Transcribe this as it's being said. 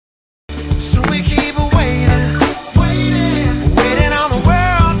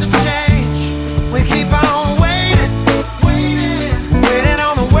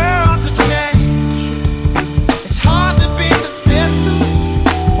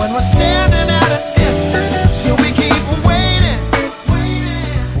we're standing at a distance, so we keep waiting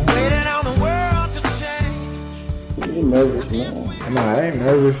on the world to change. You nervous, man? Nah, I ain't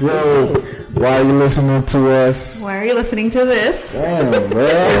nervous, yo. Why are you listening to us? Why are you listening to this? Damn, man.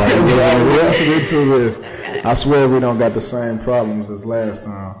 Why are you listening to this? I swear we don't got the same problems as last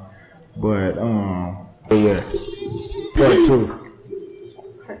time. But, yeah. Part 2.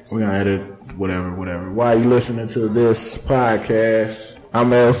 We're gonna edit whatever. Why are you listening to this podcast?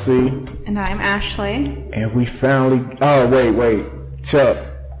 I'm LC. And I'm Ashley. And we finally, wait. Chuck.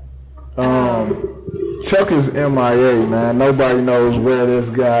 Chuck is MIA, man. Nobody knows where this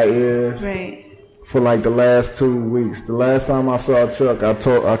guy is. Right. For like the last 2 weeks. The last time I saw Chuck, I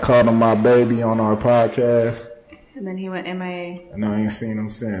called him my baby on our podcast. And then he went MIA. And I ain't seen him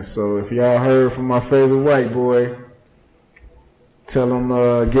since. So if y'all heard from my favorite white boy, tell him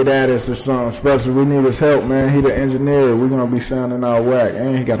get at us or something. Especially we need his help, man. He the engineer. We're gonna be sounding out whack.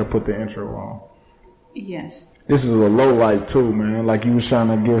 And he gotta put the intro on. Yes. This is a low light too, man. Like you was trying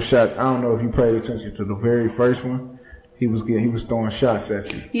to give shots. I don't know if you paid attention to the very first one. He was throwing shots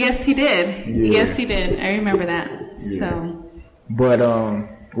at you. Yes, he did. Yeah. Yes, he did. I remember that. Yeah. So. But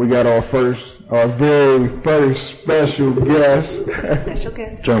we got our very first special guest. Special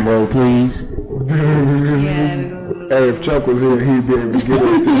guest. Drum roll, please. Yeah. Hey, if Chuck was here, he'd be able to get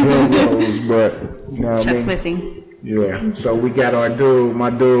us the drum rolls. But you know what I Chuck's mean? missing. Yeah. So we got my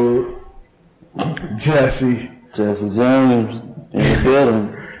dude, Jesse. Jesse James in the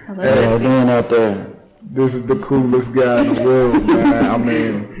building. Hello, How y'all Jesse. doing out there? This is the coolest guy in the world, man. I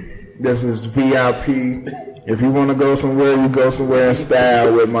mean, this is VIP. If you want to go somewhere, you go somewhere in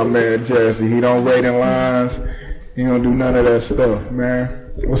style with my man Jesse. He don't wait in lines. He don't do none of that stuff, man.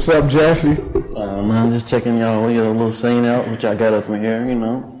 What's up, Jesse? I'm just checking y'all a little scene out, which I got up in here, you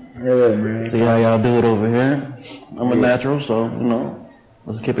know. Yeah, man. See how y'all do it over here. I'm a natural, so, you know,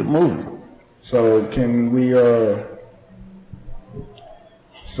 let's keep it moving. So can we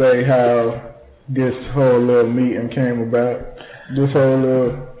say how this whole little meeting came about? This whole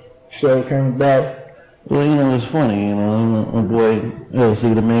little show came about? Well, you know, it's funny, you know, my boy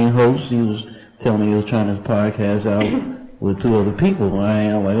LC, the main host, he was telling me he was trying his podcast out with 2 other people.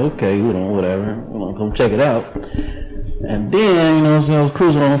 I'm like, okay, you know, whatever, you know, come check it out. And then, you know, so I was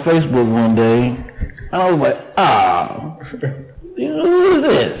cruising on Facebook one day, and I was like, you know, who is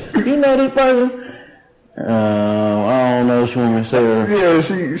this? You know this person? I don't know if she want me to say her. Yeah,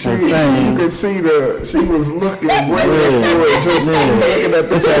 she you could see she was looking way for it, just looking at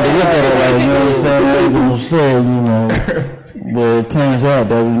this. Like, you know what I'm saying? I ain't gonna say, you know. But it turns out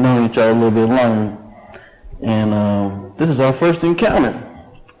that we know each other a little bit longer. And this is our first encounter.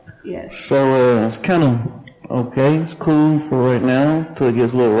 Yes. So it's kind of okay. It's cool for right now till it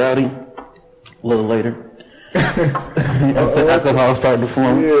gets a little rowdy a little later. The alcohol started to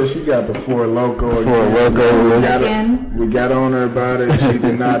form. Yeah, she got the Four Loko. We got on her about it. She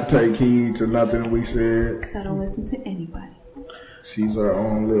did not take heed to nothing we said. Because I don't listen to anybody. She's our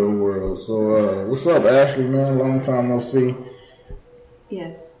own little world. So, what's up, Ashley, man? Long time no see.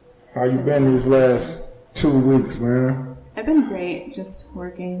 Yes. How you been these last 2 weeks, man? I've been great. Just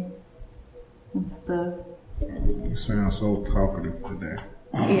working and stuff. You sound so talkative today.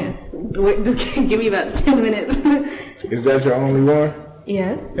 Yes. Wait, just give me about 10 minutes. Is that your only one?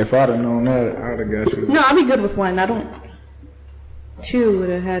 Yes. If I'd have known that, I'd have got you. No, I'll be good with one. 2 would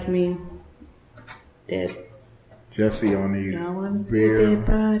have had me dead. Jesse on these. No one see a dead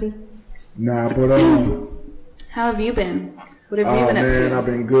body. Nah, but How have you been? What have you been up man, to? I've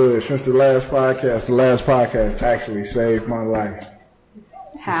been good since the last podcast. The last podcast actually saved my life.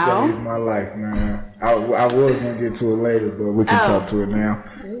 How? Saved my life, man. I was gonna get to it later, but we can talk to it now.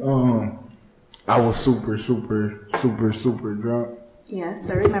 I was super drunk. Yes,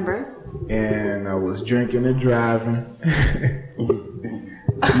 I remember. And I was drinking and driving.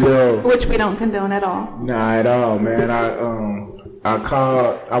 Yo. Which we don't condone at all. Nah, at all, man.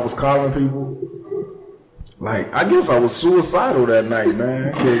 I was calling people. Like, I guess I was suicidal that night,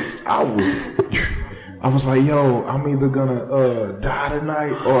 man. Cause I was like, yo, I'm either gonna die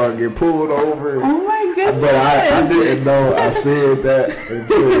tonight or get pulled over. Oh my goodness. But I didn't know I said that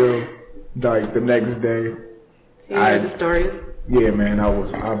until like the next day. So you heard the stories? Yeah, man,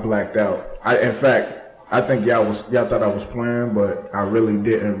 I blacked out. In fact, I think y'all thought I was playing, but I really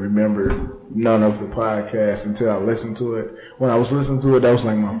didn't remember none of the podcast until I listened to it. When I was listening to it, that was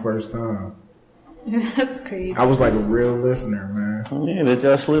like my first time. That's crazy. I was like a real listener, man. Yeah, did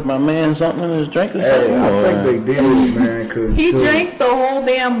y'all slip my man something in his drink or something? I think they did, man. Cause he drank the whole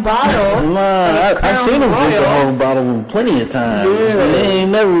damn bottle. Nah, I seen him drink the whole bottle plenty of times. Yeah. He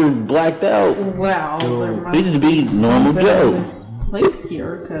ain't never blacked out. Wow. He just be normal Joe. place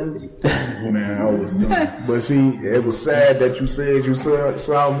here because Man, I was done. But see, it was sad that you said you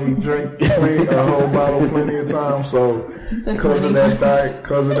saw me drink a whole bottle plenty of times. So said because of plenty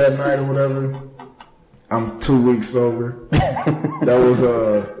that night or whatever, I'm 2 weeks sober.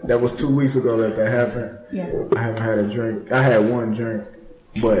 That was 2 weeks ago that happened. yes. I haven't had a drink. I had one drink,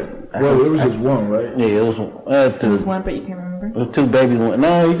 but it was just one, right? Yeah, it was It was two. one, but you can't remember. It was two baby one.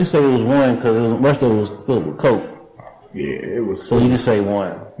 No, you can say it was one because the rest of it was filled with Coke. Yeah, it was. So you can say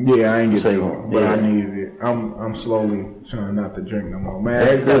one. Yeah, I ain't get Say the one, one, but I yeah. needed it. I'm slowly trying not to drink no more. Man,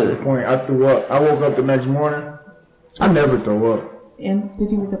 That's it got to good. the point I threw up. I woke up the next morning. I never throw up. And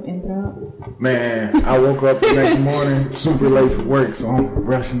did you wake up and throw up? Man, I woke up the next morning super late for work, so I'm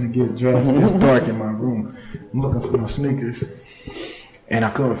rushing to get dressed. It's dark in my room. I'm looking for my sneakers, and I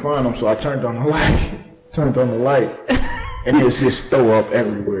couldn't find them, so I turned on the light. And it was just throw up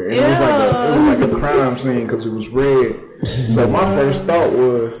everywhere. And it was like a crime scene because it was red. So my first thought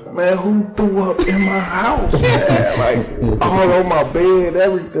was, man, who threw up in my house? Man? Like all on my bed,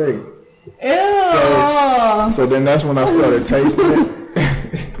 everything. Ew. So then that's when I started tasting it.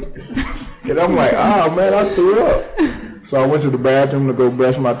 And I'm like, man, I threw up. So I went to the bathroom to go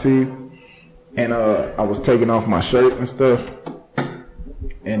brush my teeth. And I was taking off my shirt and stuff.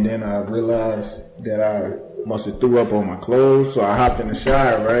 And then I realized that I must have threw up on my clothes. So I hopped in the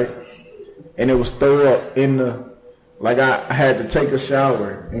shower, right? And it was throw up in the, like I had to take a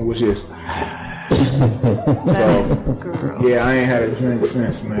shower. And it was just, so Girl. yeah, I ain't had a drink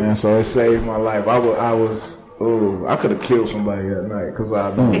since, man. So it saved my life. I could have killed somebody that night because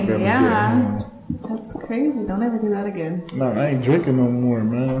I don't remember Yeah. getting That's crazy. Don't ever do that again. No, I ain't drinking no more,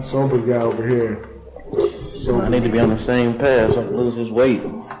 man. Sober guy over here. I need to be on the same path so I can lose this weight.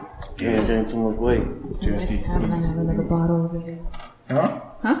 Can't drink too much weight. Next time I have another bottle over here. Huh?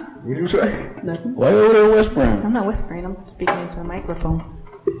 Huh? What'd you say? Nothing. Why over there whispering? I'm not whispering. I'm speaking into a microphone.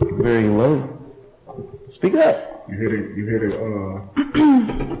 Very low. Speak up. You hear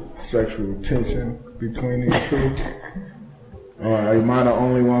the sexual tension between these two? Am I the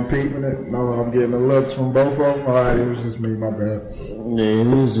only one peeping it? No, I'm getting the looks from both of them. Alright, it was just me, my bad. Yeah, it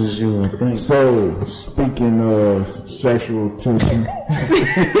is just you, I think. So, speaking of sexual tension,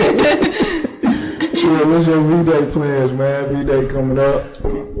 what's your V-Day plans, man? V-Day coming up.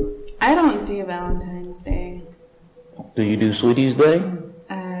 I don't do Valentine's Day. Do you do Sweeties Day?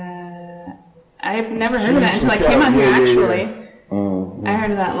 I've never heard of that until I came out here, Yeah, yeah, actually. I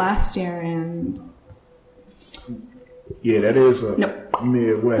heard of that last year, and Yeah, that is a Nope.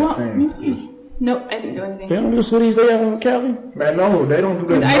 Midwest well, thing. nope, I didn't do anything. They don't do Sweeties Day out in Cali? Man, no, they don't do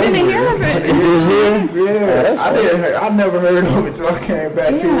that. I didn't nowhere. hear of it. It's just here? Yeah, I never heard of it till I came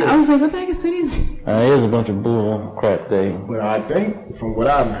back Yeah, here. I was like, what the heck is Sweeties? It is a bunch of bull crap day. But I think, from what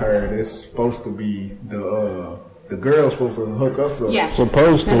I've heard, it's supposed to be the girl's supposed to hook us up. Yes.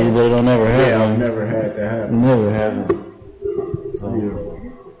 Supposed to, that is. but it don't never Yeah, I've happen. never had that happen. Never happen. So, Yeah.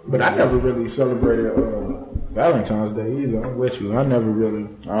 But I never really celebrated Valentine's Day either. I'm with you. I never really.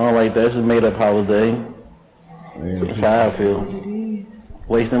 I don't like that. It's a made up holiday. That's how I feel.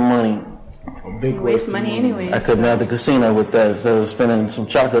 Wasting money. A big Waste money anyway. I couldn't have the casino with that instead of spending some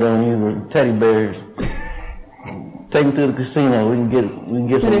chocolate on you with teddy bears. Take me to the casino. We can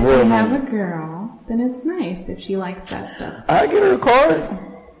get But some if real you have money. a girl, then it's nice if she likes that stuff. I get her a card.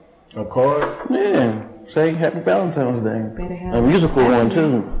 A card? Yeah. Say Happy Valentine's Day. Better have A musical one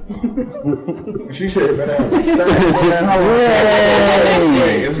too. She said, "Man, is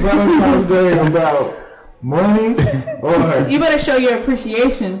Valentine's Day about money or You better show your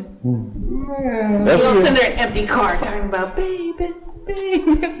appreciation. man?" That's You don't it. send her an empty card talking about baby, baby.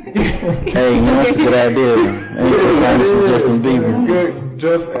 Hey, you know, that's a good idea. Ain't find some Justin Bieber. Good,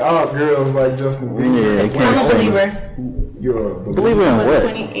 just all girls like Justin Bieber. Yeah, I'm can't a say. believer. You're a believer. Believer in I'm a what?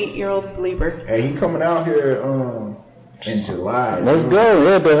 28-year-old believer. Hey, he coming out here in July. Let's go.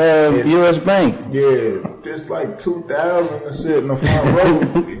 Yeah, but It's- U.S. Bank. Yeah, it's like 2,000 to sit in the front row.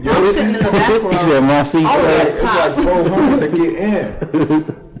 I'm sitting in the back row. He said my seat. It's like 400 to get in.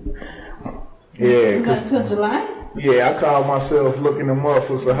 Yeah, You got 'cause- until July? yeah, I called myself looking them up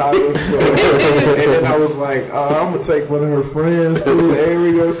for Sahara. And then I was like, I'm going to take one of her friends too. And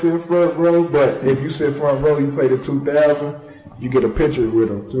we going to sit front row. But if you sit front row, you pay the 2,000, you get a picture with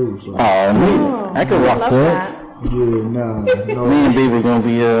them too. So, Oh, man. I can rock love that. yeah, nah, Me no. and Bieber gonna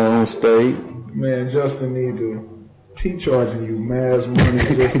be on stage. Man, Justin need to. He charging you mass money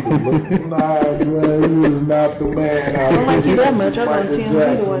just to look. Nah, bro, he was not the man. I don't like you that much. I go on Michael TMZ to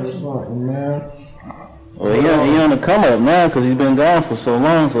Jackson watch or you. something, man. Well, he on the come up now because he's been gone for so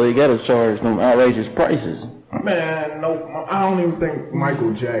long, so he got to charge them outrageous prices. Man, no, I don't even think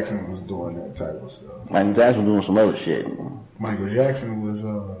Michael Jackson was doing that type of stuff. Michael Jackson doing some other shit. Michael Jackson was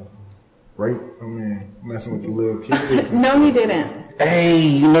messing with the little kids. No, he didn't. Hey,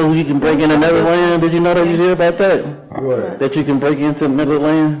 you know you can break into Neverland? Did you know that? You hear about that? What? That you can break into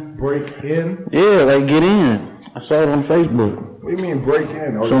Neverland? Break in? Yeah, like get in. I saw it on Facebook. What do you mean break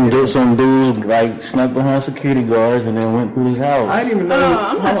in? Oh, Some dudes like snuck behind security guards and then went through his house. I didn't even know.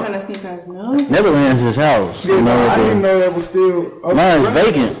 I'm not trying to sneak past nose. Neverland's his house. Yeah, You know, I didn't know that was still. mine's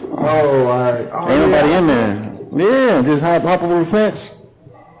vacant. Oh, all right. Ain't nobody in there. Yeah, just hop over the fence.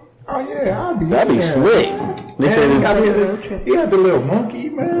 Oh yeah, That'd be slick. They Man, said he had the little monkey,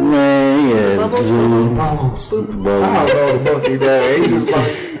 man. yeah, zoo. Bubbles. I don't know the monkey there. He just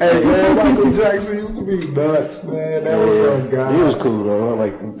like, hey man, Michael Jackson used to be nuts, man. That was our guy. He was cool though. I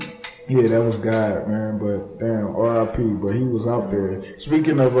liked him. Yeah, that was God, man. But damn, R.I.P. But he was out there.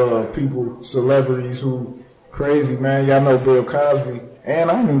 Speaking of people, celebrities who crazy, man. Y'all know Bill Cosby,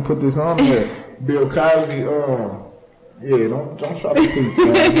 and I didn't even put this on there. Bill Cosby, yeah, don't try to peek,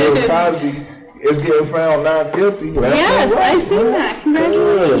 man. Bill Cosby is getting found not guilty. Yes, I seen that.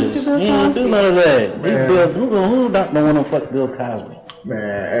 Congratulations to Bill He didn't do Cosby. none of that. Man. Who don't want to fuck Bill Cosby?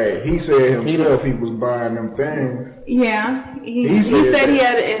 Man, hey, he said himself he was buying them things. Yeah, he said said he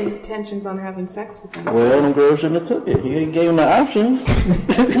that. had intentions on having sex with them. Well, them girls shouldn't have took it. He gave him the option.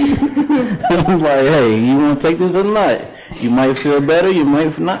 I'm like, hey, you want to take this or not? You might feel better, you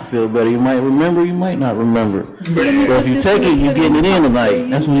might not feel better. You might remember, you might not remember. But if you take it, you're getting it in tonight.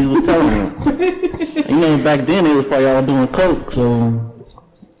 That's what he was telling him. You know, back then they was probably all doing coke, so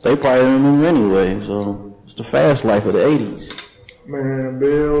they probably didn't remember anyway. So it's the fast life of the 80s. Man,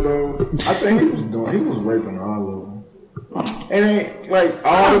 Bill though, I think he was raping all of them. It ain't like I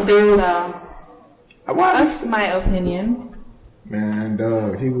all don't the think girls. so. Why? That's my opinion. Man,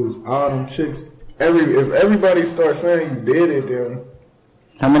 dog, he was all them chicks. If everybody starts saying you did it, then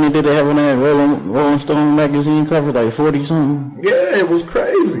How many did they have on that Rolling Stone magazine cover? Like 40 something? yeah, it was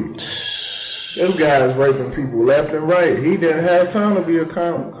crazy. This guy's raping people left and right. He didn't have time to be a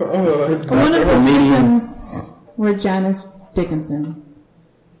One of his Comedian. victims were Janice Dickinson.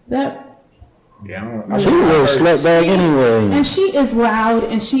 That Yeah, She was a little slutbag anyway. and she is loud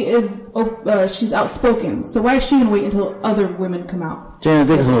and she's outspoken. So why is she gonna wait until other women come out? Janet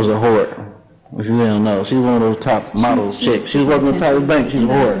Dickinson was a whore. If you didn't know, she was one of those top models chicks. She was working with Tyra Banks. She's a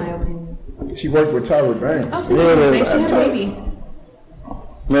That's whore. my opinion. She worked with Tyra Banks. Oh, Yeah, she had a baby.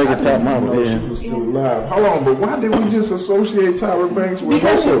 American top model. No, she Yeah. was still alive. Hold on, but why did we just associate Tyra Banks with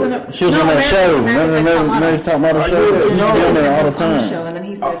Because she was her? in a, She was on that show. Remember American Top Model show? yeah, She was no. down there all the on the show, time. and then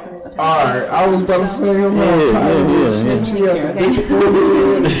he said something about Alright, I was about to say, Yeah, Tyra. yeah. She had the big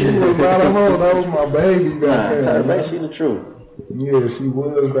forehead. She was not a hoe. That was my baby back then. Tyra man. Banks, she the truth. Yeah, she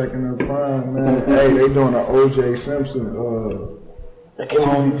was back in her prime, man. Hey, they doing an O.J. Simpson That came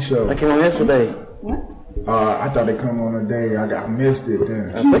on. TV show. That came on yesterday. What? I thought it come on a day. I missed it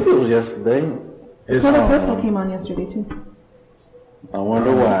then. I think it was yesterday. It's Color on. Purple came on yesterday too. I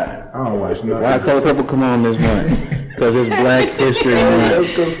wonder why. I don't watch nothing. Why Color Purple come on this month? Because it's Black History Month. That's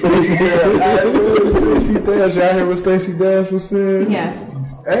because Stacey Dash. Y'all hear what Stacey Dash was saying?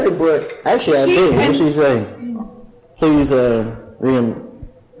 Yes. Hey, but Actually, I She did. What had- she say? Please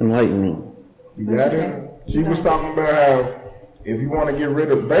enlighten me. you got it. She was talking about how if you want to get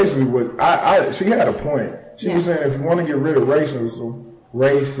rid of basically what she had a point. She was Yes. saying if you want to get rid of racism,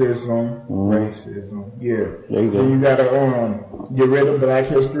 yeah. There you go. Then you gotta get rid of Black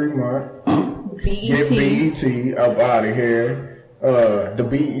History Month. Get BET. BET up out of here. The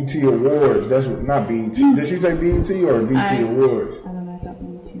BET Awards. That's what, not BET. Did she say BET or BET Awards? I don't know if that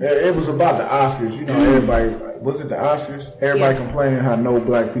BET. It was about the Oscars. You know, everybody was it the Oscars? Everybody Yes. complaining how no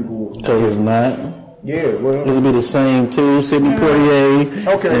black people. So it's not. Yeah, well, This will be the same two, Sidney Poitier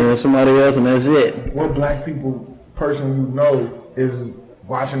Okay. and somebody else, and that's it. what black person you know is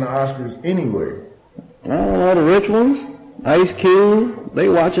watching the Oscars anyway? I don't know, the rich ones. Ice Cube, they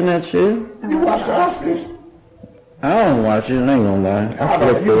watching that shit. You watch the Oscars? I don't watch it, I ain't gonna lie. I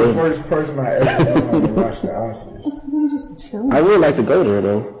flip You're the through it. first person I ever known to watch the Oscars. That's because I'm just chilling. I would like to go there,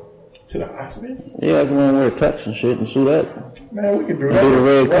 though. To the Oscars? Yeah, I just want to wear tux and shit and suit up. Man, we can do that. Do the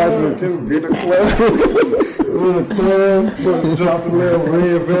red carpet. Just get a club. Go in the club, drop the little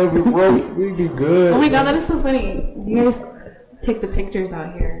red velvet rope. We'd be good. Oh my god, that is so funny. You guys take the pictures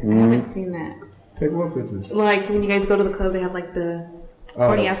out here. I haven't seen that. Take what pictures? Like when you guys go to the club, they have like the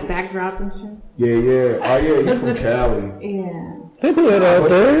corny ass backdrop and shit. Yeah, yeah. Oh, yeah, you That's from what- Cali. Yeah. They do it out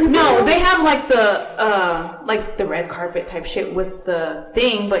there. No, they have like the red carpet type shit with the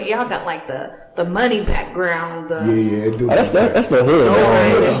thing, but y'all got like the money background. Yeah, yeah, it do. Oh, that's the hood. Those That's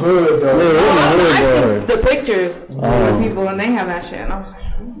right. The hood, though. I've seen hood. the pictures of people and they have that shit, and I was like,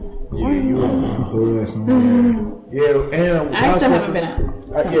 Yeah, you in the hood somewhere. Yeah, and I still haven't been out.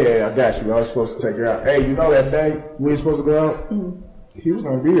 Yeah, I got you. I was supposed to take her out. Hey, you know that day we were supposed to go out? Mm-hmm. He was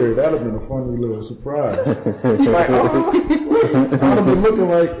gonna be here. That'd have been a funny little surprise. Like, oh, I'd have been looking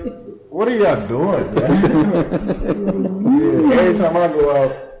like, what are y'all doing, man? Yeah, every time I go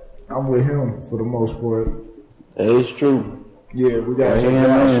out, I'm with him for the most part. That is true. Yeah, we got to check her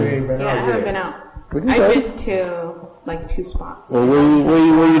out. She ain't been out I yet. haven't been out. I've been to like 2 spots. Well,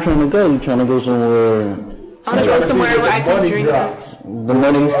 where you trying to go? You trying to go somewhere? I want to go somewhere where I can drink. Drops. The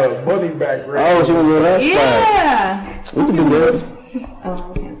money? Money back. Oh, so you want to go that Yeah. spot? We can do that.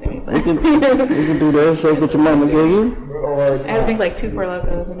 Oh, I can't say anything. We can do that. So what your mama gave you? I had to drink like 2 Four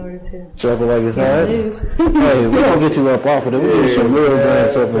Locos in order to Drop it like it's hot. lose. Hey, we don't get you up off of it. We need some real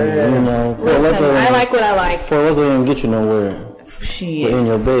drinks up in, you know. Listen, I like what I like. Four Loko ain't get you nowhere. Shit. In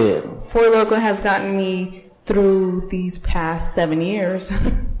your bed. Four Loko has gotten me through these past 7 years.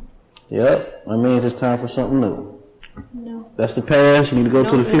 Yep. I mean, it's time for something new. No. That's the past. You need to go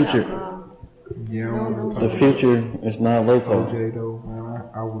to the future. Yeah, The future is not local. OJ though, man.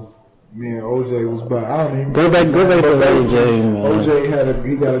 I was. Me and OJ was about. I don't even Go back to OJ, man. OJ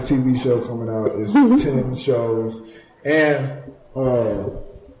he got a TV show coming out. It's 10 shows, and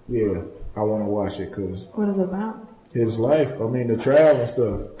yeah, I want to watch it because What is it about? his life. I mean, the travel and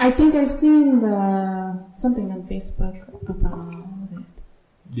stuff. I think I've seen something on Facebook about it.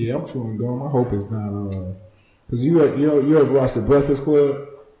 Yeah, I'm chewing gum. I hope it's not because you ever watch The Breakfast Club?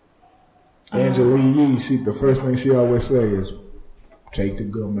 Angela Yee, the first thing she always say is, "Take the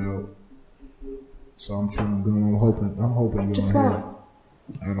gum out." So I'm chewing gum. I'm hoping you Just don't hear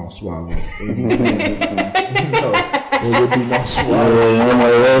it. I don't swallow. No, there would be no swallow. Yeah, I'm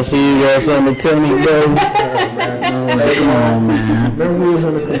like, well, see, you got something to tell me, bro. Come on, man. Remember we was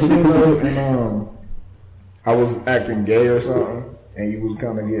in the casino and I was acting gay or something, and you was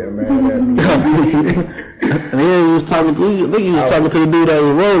kind of getting mad at me. Yeah, he was talking. I think he was talking to the dude that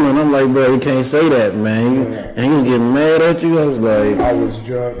was rolling. I'm like, bro, you can't say that, man. Yeah. And he was getting mad at you. I was like, I was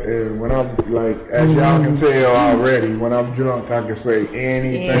drunk, and when I'm like, as y'all can tell already, when I'm drunk, I can say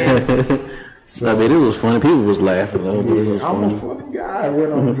anything. So, I mean, it was funny. People was laughing though. But it was I'm funny. a funny guy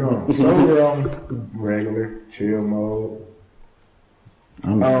when I'm drunk. Sober, I'm regular, chill mode.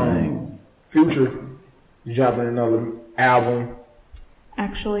 I'm saying. Future dropping another album.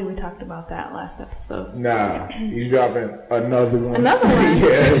 Actually, we talked about that last episode. Nah, he's dropping another one. Another one?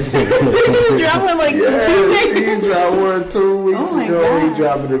 Yes. Did you drop one like Tuesday? He dropped one 2 weeks Oh my ago. God. He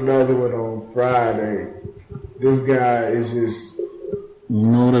dropping another one on Friday. This guy is just, You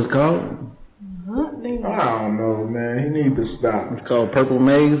know what it's called? I don't know, man. He needs to stop. It's called Purple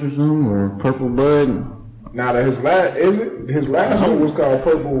Maze or something, or Purple Bud. Now that his last one was called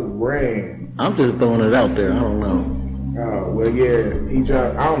Purple Rain. I'm just throwing it out there. I don't know. Oh, well, yeah. He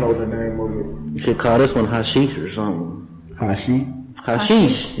dropped, I don't know the name of it. You should call this one Hashish or something. Hashi?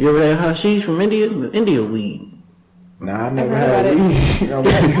 Hashish. You ever had hashish from India? India weed. Nah, I never heard had about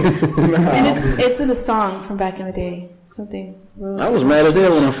weed. And it's in a song from back in the day. Something. I was mad as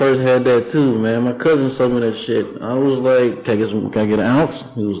hell when I first had that too, man. My cousin sold me that shit. I was like, can I get an ounce?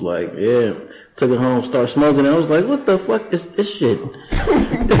 He was like, yeah. Took it home, started smoking. I was like, what the fuck is this shit?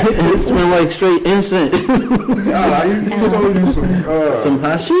 It smelled like straight incense. He sold you Some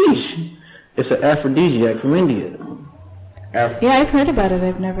hashish. It's an aphrodisiac from India. Yeah, I've heard about it.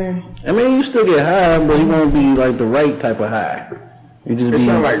 I've never. I mean, you still get high, but you won't be like the right type of high. You just It be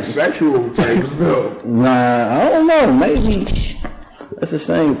sound like sexual type stuff. Nah, I don't know. Maybe that's the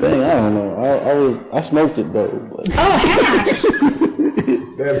same thing. I don't know. I smoked it though. But. Oh, hash.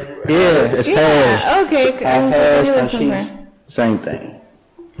 That's Yeah, it's hash. Okay. I was Hash, like, hashish, somewhere. same thing.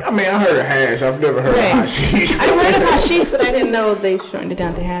 I mean, I heard of hash. I've never heard Right. of hashish. I've heard of hashish, but I didn't know they shortened it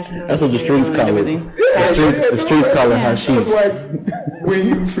down to hash. That's what the streets call it. Everything. The streets call it hashish. It's like when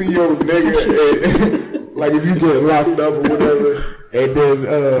you see your nigga, and, like if you get locked up or whatever, and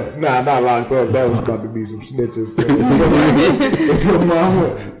then, not locked up, that was about to be some snitches. And your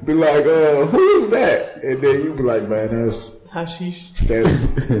mama be like, who is that? And then you be like, man, that's Hashish.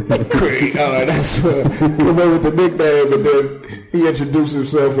 crazy. That's come up with the nickname, and then he introduced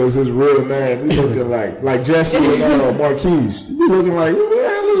himself as his real name. He looking like Jesse and Marquise. You looking like, who the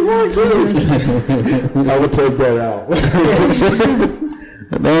hell is Marquise? I would take that out.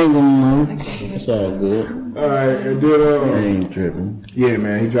 They ain't gonna know. It's all good. All right, and I then ain't tripping. yeah,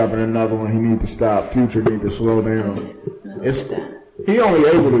 man, he dropping another one. He need to stop. Future need to slow down. He only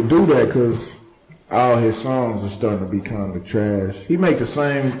able to do that because all his songs are starting to be kind of trash. He make the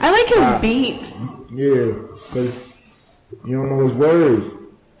same. I like his beats. Yeah, because you don't know his words.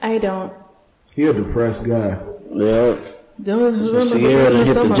 I don't. He a depressed guy. Yeah. Those Sierra done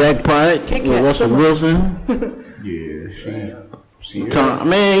hit the jackpot with Russell Wilson. Yeah, she Tom,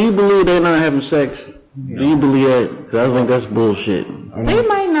 man, you believe they're not having sex? Do you believe that? Because I think that's bullshit. They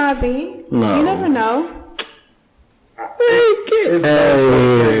might not be. No. You never know. It's no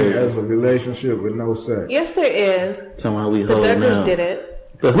such thing as a relationship with no sex. Yes, there is. Tell me how we The hold Duggars now. did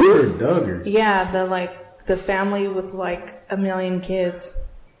it. The Who are who? Duggars? Yeah, the family with like 1 million kids.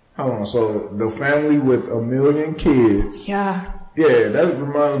 Hold on, so the family with 1 million kids. Yeah. Yeah, that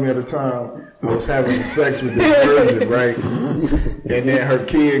reminds me of the time I was having sex with this virgin, right? And then her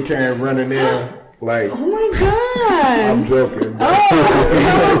kid came running in like, Oh my god. I'm joking. I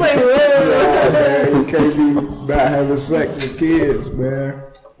was like, whoa. Man, you can't be not having sex with kids, man.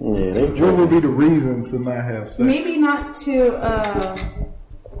 Yeah, they What would be the reason to not have sex? Maybe not to,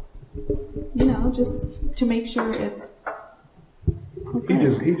 just to make sure it's okay.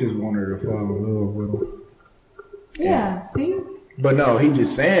 He just wanted her to fall in love with him. Yeah, see? But no, he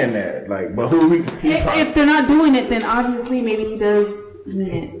just saying that. Like, but who If they're not doing it, then obviously maybe he does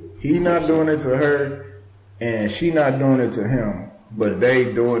mean it. he not doing it to her, and she not doing it to him, but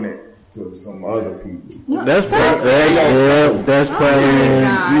they doing it to some other people. That's probably, you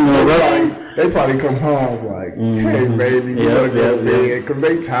know, that's, They probably come home like, hey baby, you wanna go to bed? Because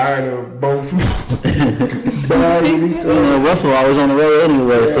they tired of both buying each you other. know, Russell always on the road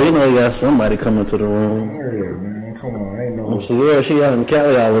anyway, so you know he got somebody coming to the room. Yeah, man, come on, ain't no. So yeah, she out in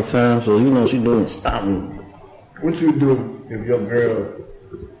Cali all the time, so you know she doing something. What you do if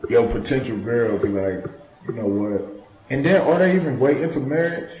your potential girl, be like, you know what? And then, are they even waiting to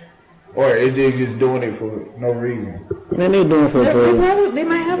marriage? Or is they just doing it for no reason? Man, they doing it for They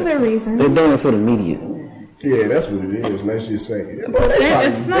might have their reason. they're doing it for the media. Yeah, that's what it is. Let's just say.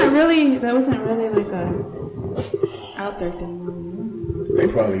 It's not really, that wasn't really like a out there thing. They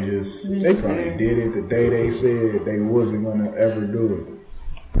probably did it the day they said they wasn't gonna ever do it.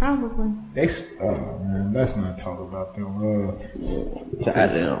 Probably. Oh man, let's not talk about them.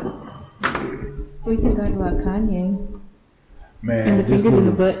 We can talk about Kanye. Man, And the this fingers in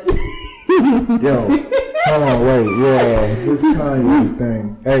the little- butt. Yo, hold on, wait, yeah, this Kanye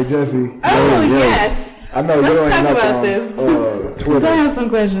thing. Hey, Jesse. Oh, yes. I know Let's you ain't talk up about on this. Twitter. I have some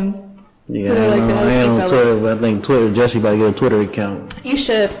questions. Yeah, So I, like know, the I ain't on fellas. Twitter, but I think Jesse about to get a Twitter account. You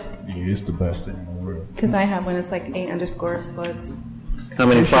should. Yeah, it's the best thing in the world. Because I have one. It's like 8_ sluts. How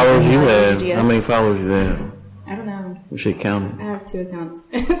many followers you have? Yes. How many followers you have? I don't know. We should count I them. have 2 accounts.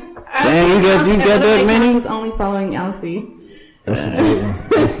 Dang, you got that many? It's only following Elsie. That's a good one.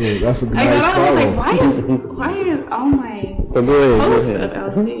 That's a I nice got on. I was follow. like, why is all my So go posts ahead. of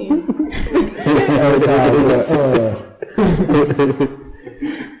Elsie?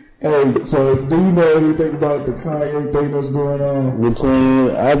 Hey, so do you know anything about the Kanye thing that's going on? I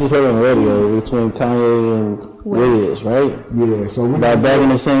just heard on the radio, between Kanye and Wiz, right? Yeah, so we About bagging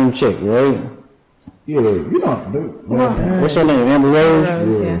the same chick, right? yeah, you know, What's her name? Amber Rose?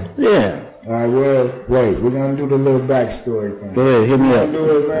 Rose, yes. Yeah. all right, well, wait, we're gonna do the little backstory thing. Go ahead, hit me up.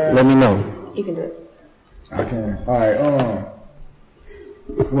 Do it, man. Let me know. You can do it. I can. All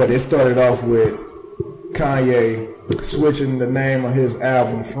right. It started off with Kanye switching the name of his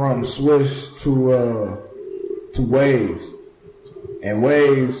album from Swish to Waves, and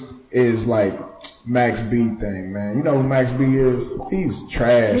Waves is like Max B thing, man. You know who Max B is? He's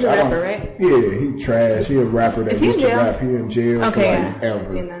trash. He's a rapper, right? Yeah, he trash. He a rapper that Is he in used to jail? rap. He in jail Okay, for yeah. like ever. I've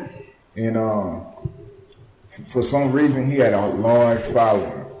seen that. And for some reason, he had a large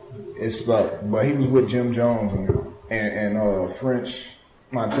following. It stuck, but he was with Jim Jones and French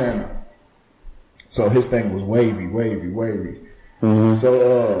Montana. So his thing was wavy.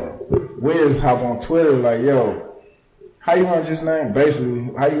 So Wiz hop on Twitter like, yo, how you gonna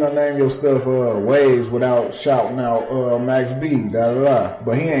name your stuff Waves without shouting out Max B, da da da.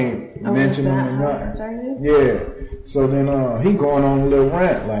 But he ain't mentioning is that or how it nothing. started? Yeah. So then he going on a little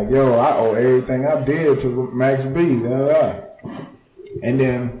rant like, yo, I owe everything I did to Max B, da da da. And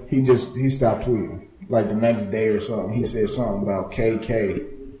then he stopped tweeting. Like the next day or something, he said something about KK.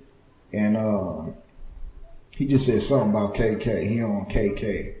 And he just said something about KK. He on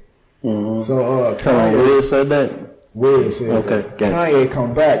KK. Mm-hmm. So Come on, Kanye, Wiz said that? Wiz said Okay, that. got Kanye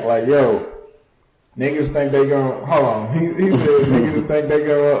come back like, yo, niggas think they gonna, hold on. He said niggas think they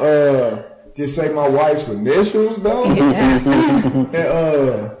gonna just say my wife's initials though. And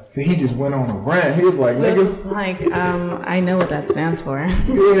so he just went on a rant. He was like, It niggas. was like, I know what that stands for.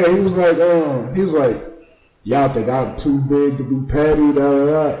 Yeah, he was like, y'all think I'm too big to be petty, da da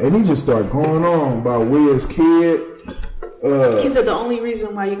da. And he just started going on about Wiz kid. He said the only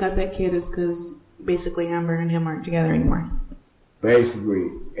reason why you got that kid is because basically Amber and him aren't together anymore. Basically.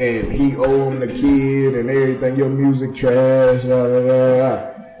 And he owe him the kid and everything, your music trash, da da da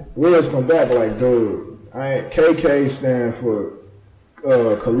da. Wiz come back like, dude, KK stand for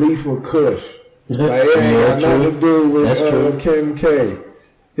Khalifa Kush. Like, it ain't got nothing to do with Kim K.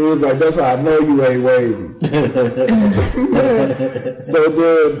 He was like, that's how I know you ain't wavy. So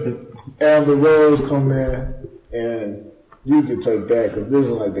then Amber Rose come in, and you can take that because this is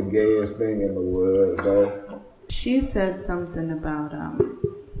like the gayest thing in the world. So She said something about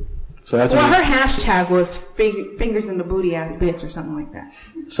So after well, her hashtag was fingers in the booty ass bitch or something like that.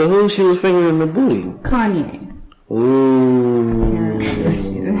 So who she was fingering the booty? Kanye. Ooh.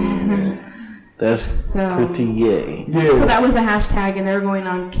 That's pretty yay. yeah, So that was the hashtag, and they were going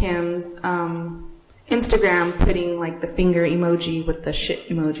on Kim's Instagram, putting like the finger emoji with the shit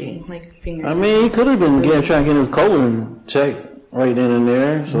emoji, like fingers. I mean, he could have been trying to get his colon checked right then and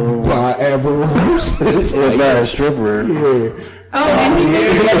there. So by Amber Rose. by a stripper. Yeah. Oh, and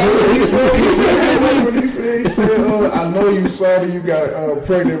He said, I know you saw that you got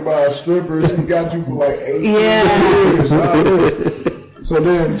pregnant by a stripper. She got you for like 18 years. So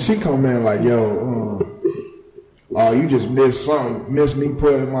then she come in like, yo, oh, you just missed something. Missed me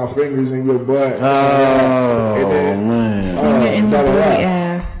putting my fingers in your butt. Oh, and then, man. in the booty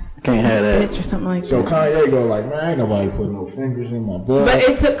ass. Can't have that. Bitch or something like So that. Kanye go like, man, ain't nobody putting no fingers in my butt. But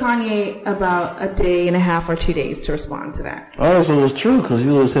it took Kanye about a day and a half or 2 days to respond to that. Oh, so it was true because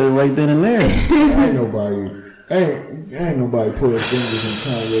you would have said it right then and there. ain't nobody putting fingers in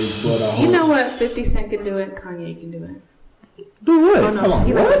Kanye's butt. I hope. You know what? 50 Cent can do it. Kanye can do it. Do what? Oh no,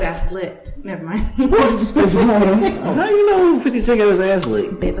 he let his ass licked. Never mind. How you know 50 Cent got his ass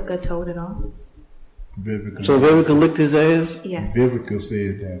licked? Vivica told it all. Vivica. So Vivica licked his ass? Yes. Vivica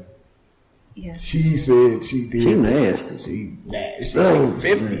said that. Yes. She said she did. She nasty. She nasty. She like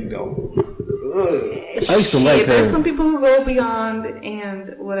 50 though. I used to like her. There's some people who go beyond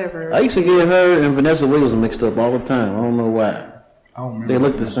and whatever. I used to get her and Vanessa Williams mixed up all the time. I don't know why. I don't remember. They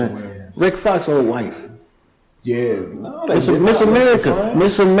look the Vanessa same. Williams. Rick Fox old wife. Yeah. No, Miss they did Miss not look the America. same.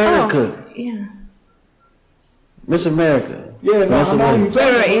 Miss America. Oh, yeah. Miss America. Yeah, no, Vanessa I know Williams. you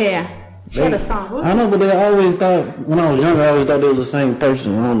talking Right, about. yeah. She had a song. What was I know, but they always thought, when I was younger, I always thought they was the same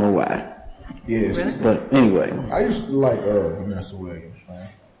person. I don't know why. Yes. But anyway. I used to like Vanessa Williams, man.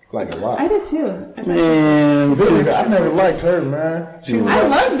 Like a lot. I did too. Man, Vivica, I never liked her, man. She was I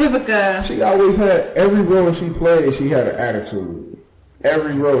like- love Vivica. She always had, every role she played, she had an attitude.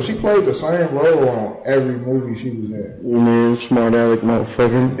 Every role. She played the same role on every movie she was in. man, smart aleck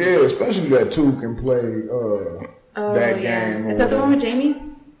motherfucker. Yeah, especially that two can play that game. Is that the one with Jamie?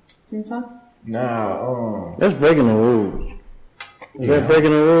 Jamie Foxx? Nah, That's breaking the rules. Is that breaking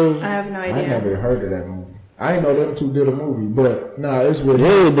the rules? I have no I idea. never heard of that movie. I ain't know them two did a movie, but nah, it's with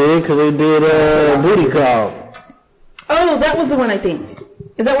Yeah, they did, because they did Booty Call. Oh, that was the one I think.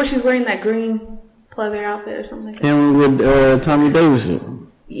 Is that where she's wearing that green pleather outfit or something like that? And with Tommy Davidson.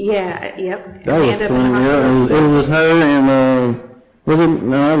 Yeah, yep. That was They end up in the funny. Yeah, hospital. it was her and, was it?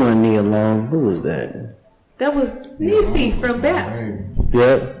 No, it wasn't Nia Long. Who was that? That was Niecy from Babs.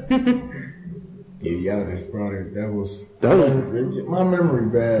 Yep. Yeah, y'all just brought it. That was That my memory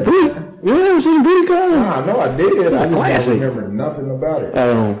bad. You ever seen Booty Call? Nah, no, I did. I just classic. don't remember nothing about it.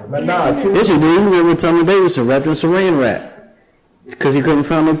 Oh. But nah, too. Yes, you do. You remember Tommy Davidson wrapped in saran wrap because he couldn't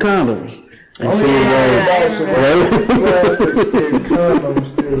find no condoms. And she And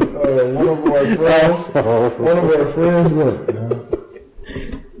condoms is one of our friends. One of our friends, look, man,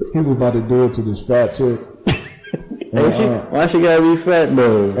 he was about to do it to this fat chick. And, why she gotta be fat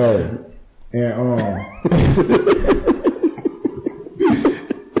though? hey, and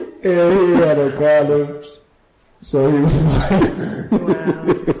and he had a condoms, so he was like,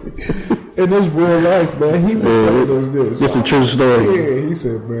 in this real life, man, he was telling us this. It's a true story. Yeah, he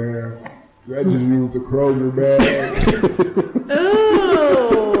said, man, I just used the Kroger bag. Ooh.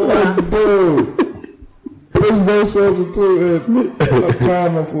 Dude, there's no substitute in a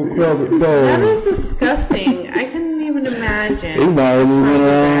condom for Kroger. That Dude, is disgusting. I couldn't even He imagine. might as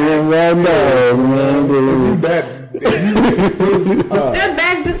well right now, man. That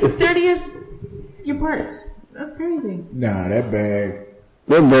bag just as dirty as your parts. That's crazy. nah, that bag,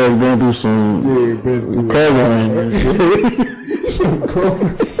 That boy been through some yeah, been through programming. some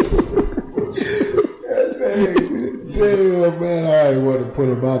Kroger. That bag, damn, man, I ain't want to put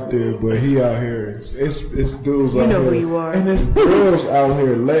him out there, but he out here. It's dudes You out know here. who you are. And it's girls out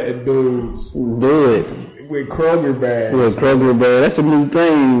here letting dudes Do it. with Kroger bags. Yeah, Kroger bag. That's a new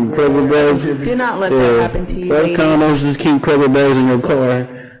thing. Kroger bags. Do not let that happen to you, Fuck ladies. condoms, just keep Kroger bags in your car.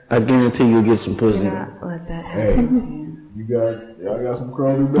 I guarantee you'll get some Do pussy. not let that Hey, happen to you. y'all got some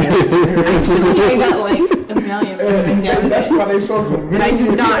Kroger bags? I got like a million. And that's why they so convenient. But I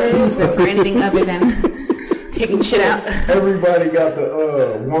do not use them for anything other than taking shit out. Everybody got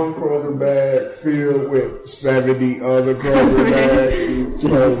the one Kroger bag filled with 70 other Kroger bags.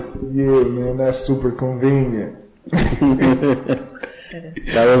 So yeah, man, that's super convenient. That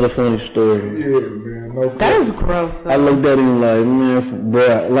was a funny story. Yeah, man. No That is gross, though. I looked at him like, man,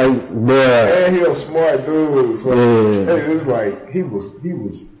 bruh. And he a smart dude. So Yeah. it's like he was.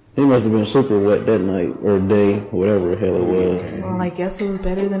 He must have been super wet that night or day, whatever the hell it was. Well, I guess it was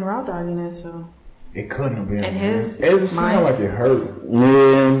better than raw dogging it, so. It couldn't have been. And man. his It just sounded mind- like it hurt.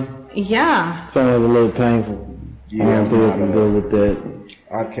 Yeah, Yeah. sounded like a little painful. Yeah, I don't think I can man. go with that.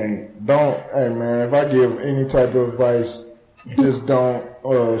 I can't. Hey man, if I give any type of advice, just don't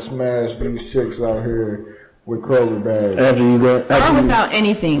smash these chicks out here with Kroger bags. After you got, Or after you, without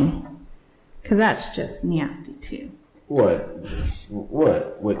anything. Because that's just nasty, too. What?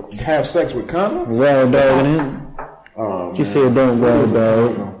 With have sex with condoms? raw dogging him, Oh, she man. said don't What raw is a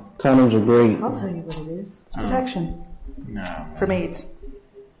dog. condom? Condoms are great. I'll tell you what it is. It's protection Nah, man. from AIDS.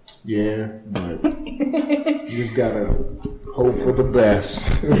 Yeah, but you just gotta hope for the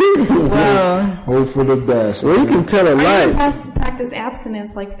best. Well, Hope for the best. Well, you can tell a I lot. didn't practice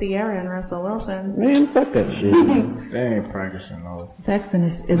abstinence like Sierra and Russell Wilson. Man, fuck that shit. They ain't practicing though. Sex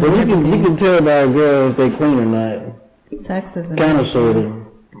is But you can tell by a girl if they clean or not. Sex is Kind of, sort of.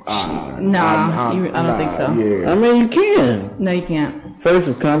 Nah, I don't think so. Yeah, I mean, you can. No, you can't. First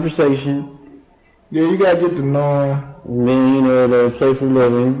is conversation. yeah. You gotta get to know 'em. And then, you know, the place of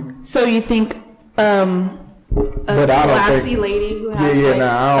living. So you think But I don't classy think. lady who has Yeah, like nah, I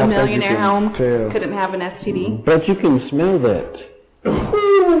a don't think you millionaire can home tell. couldn't have an STD? But you can smell that.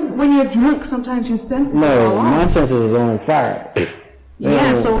 When you're drunk, sometimes your senses No, go my off. senses is on fire.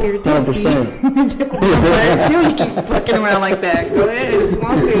 Yeah, so your dick 100%. your dick will be flat too. You keep fucking around like that. Go ahead if you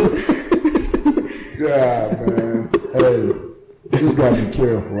want to. Yeah, man. Hey, you just gotta be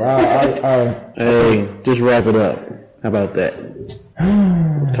careful. Hey, just wrap it up. How about that?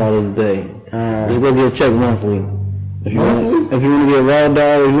 Call it a day. Just go get checked monthly. If you want to get raw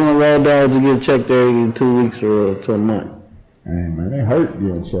dog, if you want raw dog, just get checked every 2 weeks or to a month. Hey man, it hurt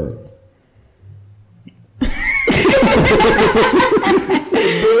getting checked.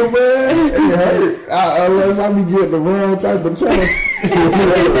 Yeah, man, it hurt. Unless I be getting the wrong type of test.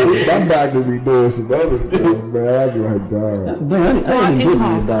 My doctor be doing some other stuff, man. I be like, dog. That's the thing. I didn't get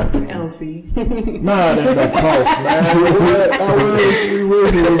me a doctor. Elsie. Nah, that's that cough, man. I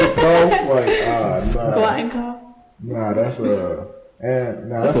wish it was a cough. Like, Squat and cough. nah, that's a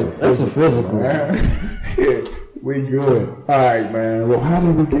physical. man. Yeah, we good. All right, man. Well, how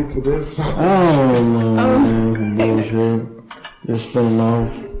did we get to this? Oh, man. Bullshit. Just spinning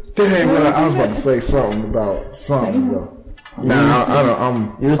off. Dang, well, I was about to say something about something, though.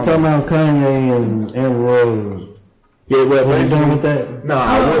 Nah, You was talking about Kanye and Amber Rose. Yeah, well, What you doing with that? No,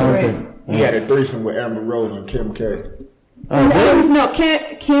 I wasn't. okay. He had a threesome with Amber Rose and Kim K. No,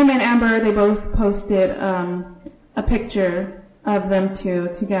 Kim and Amber, they both posted a picture of them two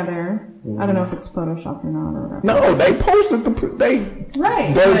together. I don't know if it's photoshopped or not or whatever. No, they posted they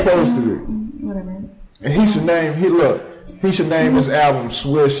Right. posted it. Whatever. And he should name his album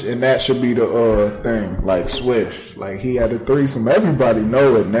Swish, and that should be the thing, like Swish. Like he had a threesome. Everybody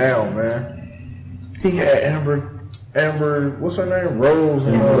know it now, man. He had Amber, what's her name? Rose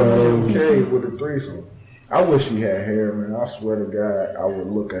and Kim K with a threesome. I wish she had hair, man. I swear to God, I would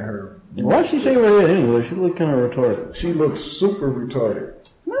look at her. Why she shave her head anyway? She look kind of retarded. She looks super retarded.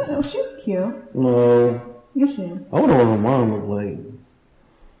 No, she's cute. No. Yes, she is. I wonder what her mom look like.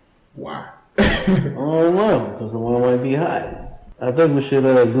 Why? I don't know, because the one might be hot. I think we should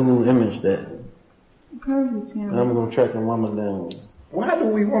Google image that. Probably can. I'm going to track the woman down. Why do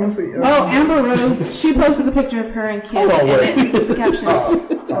we want to see? Oh, Amber Rose. She posted the picture of her and Kim. Hold on, wait. And it's a caption.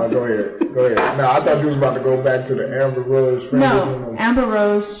 Go ahead. No, I thought you was about to go back to the Amber Rose friends. No, Amber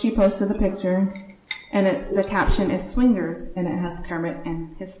Rose. She posted the picture, and the caption is "Swingers," and it has Kermit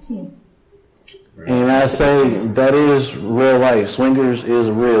and his team. And I say that is real life. Swingers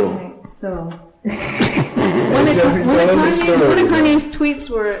is real. Right. So one story. of Kanye's tweets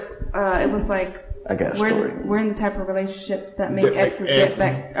were, it was like, I got a story. we're in the type of relationship that make That exes make get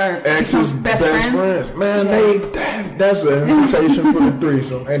back or Ex's become best friends. Man, that's an invitation for the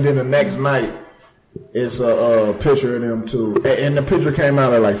threesome, and then the next night it's a picture of them two, and the picture came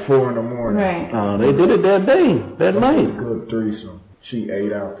out at like 4 in the morning. Right. They did it that day, that That's a night. good threesome. She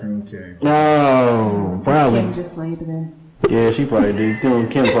ate out Kim K. Oh, probably. Kim just laid there. Yeah, she probably did. Kim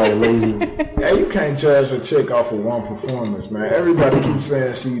probably lazy. Hey, you can't judge a chick off of one performance, man. Everybody keeps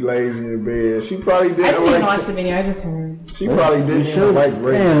saying she lazy in bed. She probably I didn't didn't even like. watch the video. I just heard. She probably We didn't should, even like rape.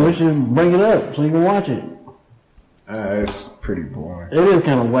 man, we should bring it up so you can watch it. It's pretty boring. It is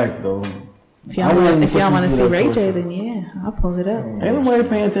kind of whack though. If y'all want to see Ray J, then yeah, I'll pull it up. Ain't nobody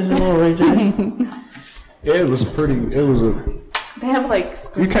paying attention to Ray J. Yeah, it was pretty. It was a. They have like.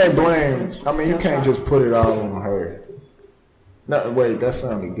 You can't blame. I mean, you can't just put it all on her. No, wait, that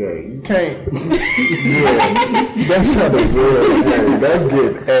sounded gay. You can't. Yeah, that sounded real gay. That's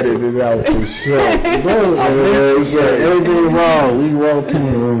getting edited out for sure. Everything wrong. We raw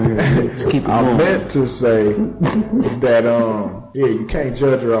team. Just keep it I going. meant to say that yeah, you can't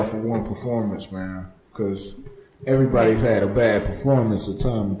judge her off of one performance, man, because everybody's had a bad performance a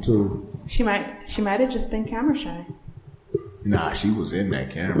time or two. She might have just been camera shy. Nah, she was in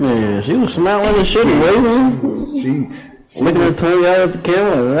that camera. Yeah, she was smiling and shit, waving. She Looking her tongue out at the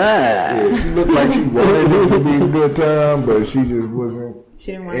camera. yeah, she looked like she wanted it to be a good time, but she just wasn't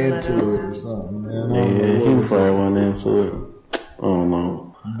She didn't want to let into it it or something, man. Yeah, he was probably one into it. I don't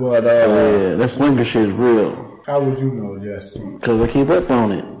know. But Yeah, that swinger shit is real. how would you know, Jesse? Because I keep up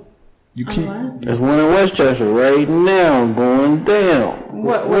on it. You keep There's one in Westchester right now going down.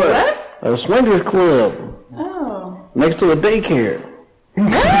 What? A swingers club Oh. next to a daycare.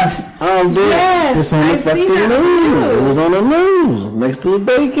 I'm dead. Yes, It's on the I've seen fucking that on the news. news. It was on the news next to a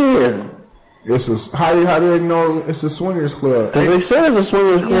daycare. it's a how do they know it's a swingers club? Because they said it's a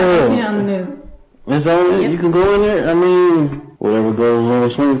swingers Yeah, I seen it club. on the news. It's on it. You can go in there. I mean, whatever goes on a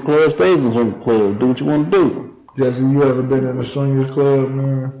swingers club stays in a swingers club. Do what you want to do. Jesse, you ever been in a swingers club,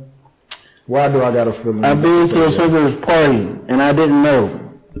 man? Why do I got a feeling? I've been to a swingers party and I didn't know.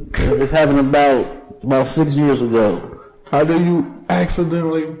 This happened about 6 years ago. How do you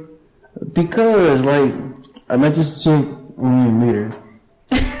accidentally? Because, like, I met this chick, I didn't meet her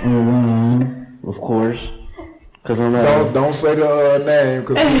online, of course, because I'm not. Don't say the name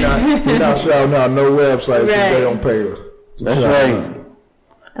because we're not shouting out no websites if they don't pay us. That's right.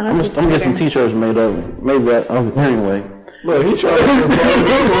 I'm gonna get some t-shirts made up. Maybe anyway. Look, he trying to get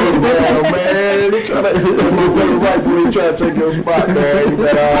down, man. He trying to right when he trying to take your spot, man. You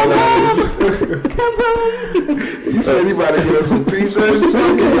better all Come on. He said he about to get us some t-shirts.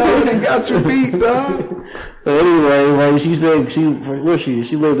 You already got your beat, dog. But anyway, like she said, she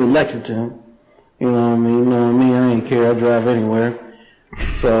lived in Lexington. You know what I mean? You know what I mean? I ain't care. I drive anywhere.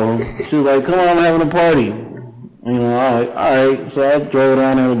 So she was like, "Come on, I'm having a party." You know, all right. So I drove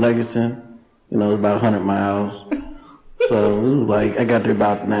down there to Lexington. You know, it was about 100 miles. So it was like, I got there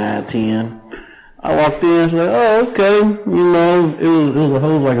about 9, 10. I walked in, she's like, "Oh, okay." You know, it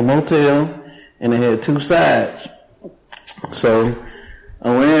was like a motel, and it had 2 sides. So I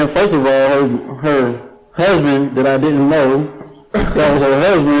went in. First of all, her husband that I didn't know, that was her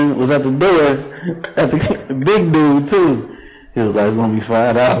husband, was at the door, at the big dude too. He was like, "It's gonna be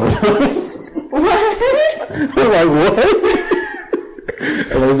 $5." What? I was like, "What?"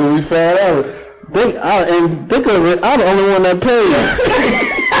 It was gonna be $5. Think of it, I'm the only one that paid.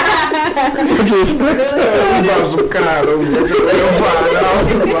 Which was flipped up. You bought some condoms.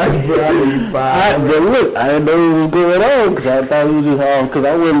 But look, I didn't know what was going on because I thought it was just because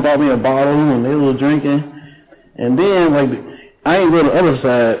I went and bought me a bottle when they was drinking. And then, like, I ain't go to the other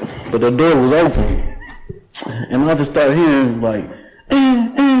side, but the door was open. And I just started hearing, like,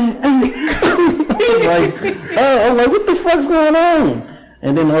 I'm like, what the fuck's going on?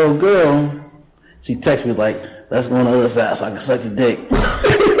 And then the old girl, she texted me like, "Let's go on the other side so I can suck your dick."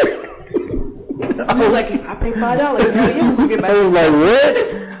 I was like, I paid $5. I was like,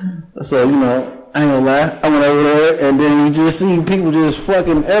 what? So, you know, I ain't gonna lie. I went over there and then you just see people just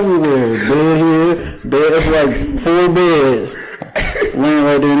fucking everywhere. Bed here, bed, it's like 4 beds. Laying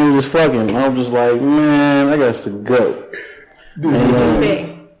right there and they're just fucking. I was just like, man, I got to go. Did you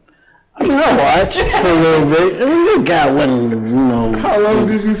stay? I mean, I watched for a little bit. I mean, the guy wasn't, you know. How long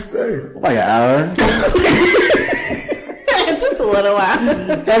did you stay? Like an hour. Just a little while.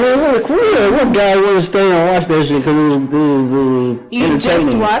 I mean, look, for real, what guy would stay and watch that shit because it was You just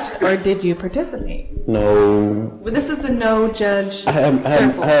entertaining. watched, or did you participate? No. Well, this is the no judge I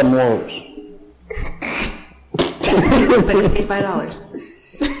had morals. but you paid $5.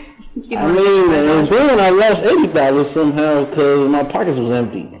 I mean, and then I lost $80 somehow because my pockets was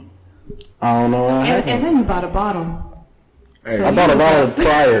empty. I don't know what happened. And then you bought a bottle. Hey, I bought a bottle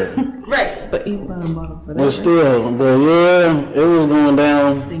prior. Right. But you bought a bottle for that. But still, but yeah, it was going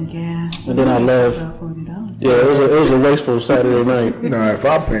down. Then gas. And then I left. About $40. Yeah, it was a wasteful Saturday night. Nah, if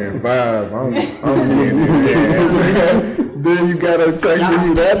I'm paying $5, I'm getting it. Then you gotta text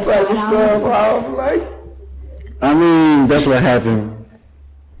you that type of stuff. I'm like, I mean, that's what happened.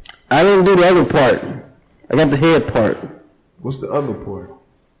 I didn't do the other part. I got the head part. what's the other part?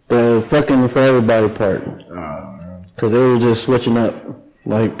 The fucking for everybody part. Cause they were just switching up.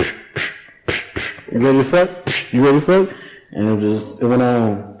 Like, you ready to fuck? You ready to fuck? And it went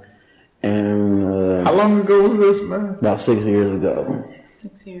on. And How long ago was this, man? about 6 years ago.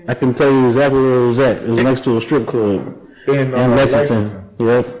 6 years. I can tell you exactly where it was at. It was next to a strip club In Lexington.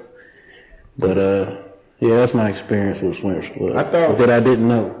 Yep. But yeah, that's my experience with Swingers Club. I thought- that I didn't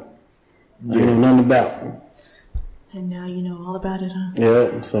know. I didn't know nothing about. And now you know all about it, huh?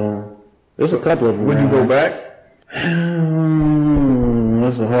 Yeah, so there's a couple of them. Would you go around. back?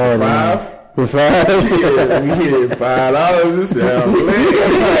 That's a hard one. 5? For 5? Yeah, we hit $5. This sounds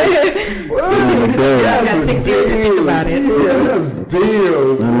got 6 years to think about it. Yeah, that's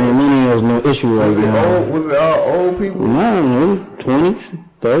deal. I mean, money is no issue right Was it now. old? Was it all old people? No, 20s,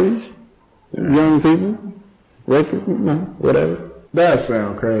 30s, young people, record, whatever. That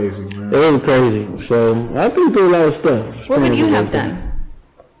sound crazy, man. It was crazy. So I've been through a lot of stuff. What would you have done?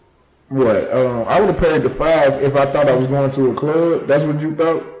 What? I would have paid the $5 if I thought I was going to a club. That's what you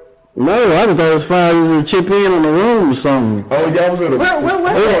thought? No, I just thought it was $5 to chip in on the room or something. Oh, y'all was at a. Where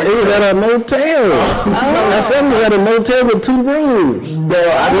was It it? was at a motel. I said we had a motel with 2 rooms. You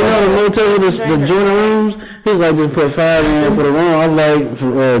know the motel with the joint rooms? He's like, just put $5 in for the room. I was like,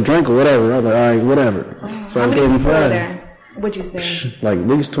 for a drink or whatever. I was like, all right, whatever. So I How just many gave him people were $5. there? What'd you say? Like at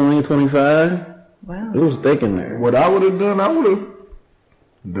least 20, 25. Wow. It was thick in there. What I would have done, I would have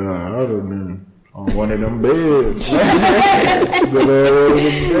been on one of them beds. But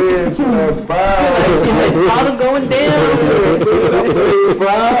beds for that All them going down.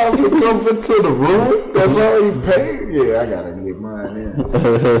 $5 to come to the room. That's already paid. Yeah, I gotta get mine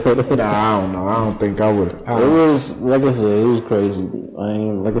in. Nah, I don't know. I don't think I would. It was, like I said, it was crazy.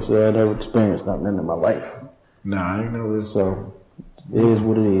 Like I said, I never experienced nothing in my life. Nah, I ain't never. So, it is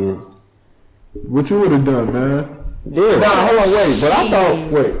what it is. What you would have done, man? Yeah. Nah, hold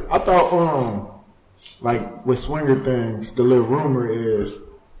on, wait. But I thought, like with swinger things, the little rumor is,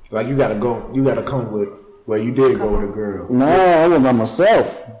 like you gotta come with. Well, you did go with a girl. No, I went by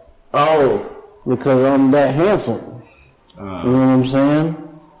myself. Oh, Because I'm that handsome. You know what I'm saying?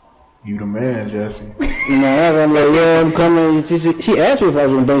 you the man, Jesse. You know, I'm like, yeah, I'm coming. She asked me if I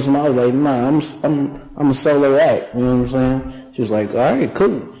was gonna date somebody. I was like, nah, I'm a solo act. You know what I'm saying? She was like, all right,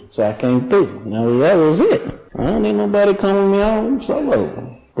 cool. So I came through. Now that was it. I don't need nobody coming me out. I'm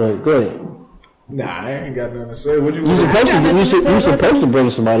solo. But go ahead. Nah, I ain't got nothing to say. What you? You supposed to bring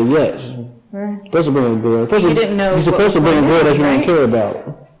somebody, yes. Supposed to bring a girl. You didn't know You're supposed to what bring a was girl that going you on, don't right? care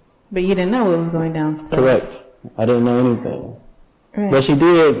about. But you didn't know what was going down. So. Correct. I didn't know anything. Right. But she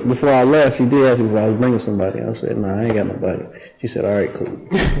did, before I left, she did ask me if I was bringing somebody. I said, nah, I ain't got nobody. She said, all right, cool.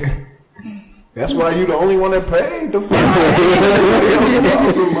 That's why you the only one that paid the fine.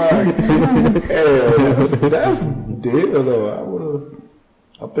 That's deal though.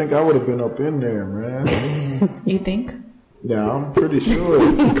 I think I would have been up in there, man. You think? Yeah, I'm pretty sure.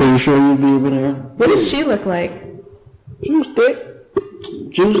 Pretty sure you'd be over there. What does she look like? She was thick,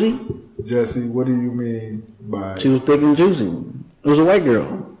 juicy. Jesse, what do you mean by? She was thick and juicy. It was a white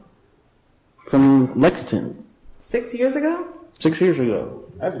girl from Lexington 6 years ago? 6 years ago.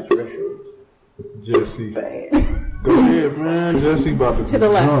 Jesse. Go ahead, man. Jesse about to the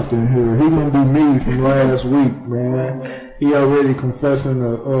be left. drunk in here. He gonna be me from last week, man. He already confessing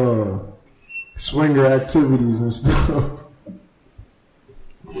to swinger activities and stuff.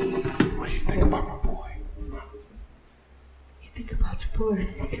 What do you think about my boy? You think about your boy?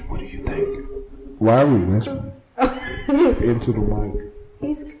 What do you think? Why are we whispering? Into the mic.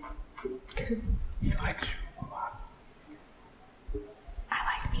 He's. He likes you a lot. I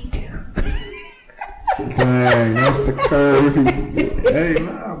like me too. Dang, that's the curve. Hey,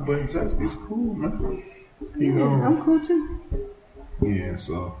 nah, but Jesse's cool, man. You know. I'm cool too. Yeah,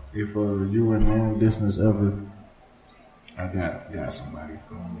 so if you in long distance ever, I got somebody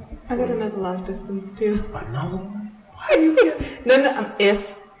for you. I got another long distance too. Another one? No,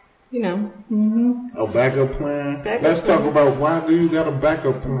 if. You know. A backup plan? Backup Let's plan. talk about why do you got a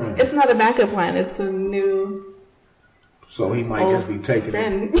backup plan? It's not a backup plan, it's a new. So he might just be taking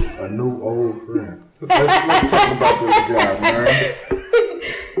friend. a new old friend. Let's talk about this guy, man.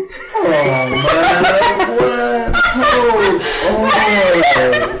 Oh, man. What? Hold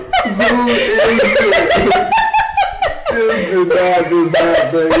on. Who is this? This did not just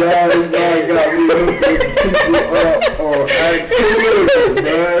happen, y'all. This guy got me hooking people up on activity,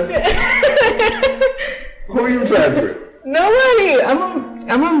 man. Who you texting? Nobody.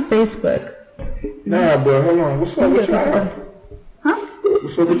 I'm on Facebook. Nah, but hold on. What's up with y'all? Huh?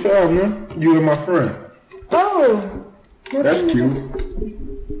 What's up with y'all, man? You and my friend. Oh. That's cute.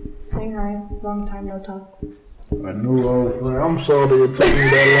 Saying hi. Long time no talk. A new old friend. I'm sorry it took me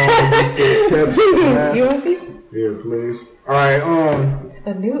that long just to catch you, man. You want these? Yeah, please. All right,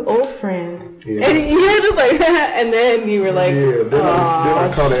 a new old friend. Yeah. And you were just like, and then you were like, Yeah, then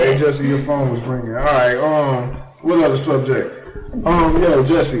I called it. Hey, shit. Jesse, your phone was ringing. All right, what other subject? Yo,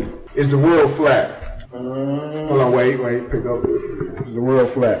 Jesse, is the world flat? Hold on, wait, pick up. Is the world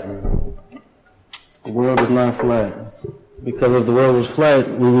flat, man? The world is not flat. Because if the world was flat,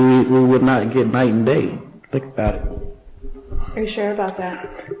 we would not get night and day. Think about it. Are you sure about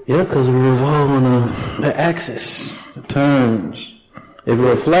that? Yeah, because we revolve on the axis. It turns. If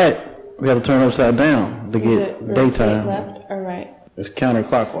we're flat, we got to turn upside down to Is get it rotate daytime. left or right? It's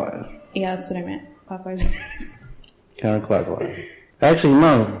counterclockwise. Yeah, that's what I meant. Clockwise. Counterclockwise. Actually,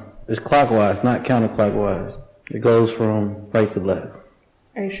 no. It's clockwise, not counterclockwise. It goes from right to left.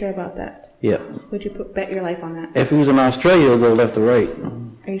 Are you sure about that? Yep. Would you bet your life on that? If he was in Australia, it'll go left to right.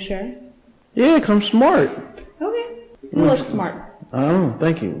 Are you sure? Yeah, because I'm smart. Okay. You look smart. I don't know.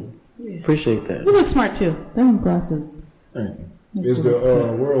 Thank you. Appreciate that. You look smart too. Them glasses. Thank you. Is the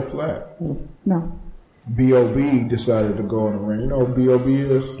world flat? No. B.O.B. decided to go on the ring. You know what B.O.B.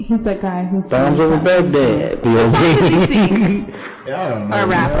 is? He's that guy who's Bombs over Baghdad. B.O.B. Yeah, I don't know. or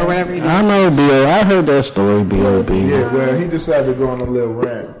rap or whatever he does. I know B.O. I heard that story, B.O.B. Yeah, well, he decided to go on a little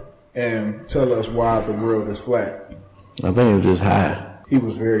rant and tell us why the world is flat. I think it was just high. He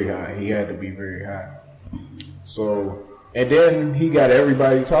was very high. He had to be very high. So, and then he got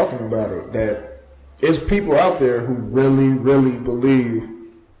everybody talking about it. That it's people out there who really, really believe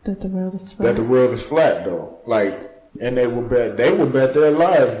That the world is that flat. the world is flat, though. Like, and they will bet their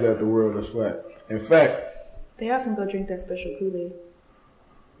lives that the world is flat. In fact, They all can go drink that special Kool-Aid.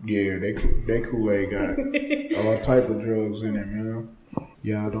 yeah, they Kool-Aid got all type of drugs in it, man.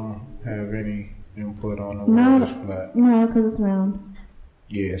 Y'all don't have any input on the world is flat. No, because it's round.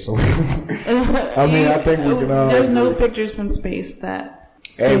 Yeah, so I mean, I think we can all. There's no agree. pictures from space that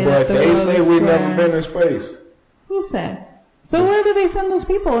Hey, say but that the they world say is we've square. never been in space. Who said? So where do they send those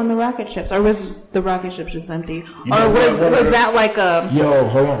people in the rocket ships? Or was the rocket ships just empty? know Or was what, one of the- that like a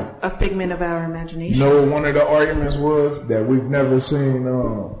Hold on. figment of our imagination? You know what one of the arguments was? That we've never seen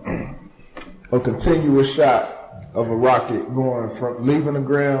a continuous shot of a rocket going from leaving the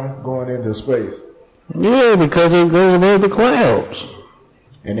ground going into space. Yeah, because it goes above the clouds.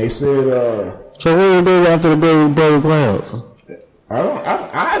 And they said, So what do they do after the above the clouds?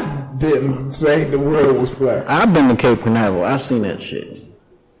 I didn't say the world was flat. I've been to Cape Canaveral. I've seen that shit.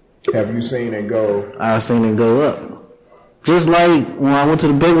 Have you seen it go? I've seen it go up. Just like when I went to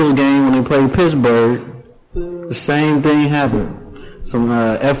the Bengals game when they played Pittsburgh, the same thing happened. Some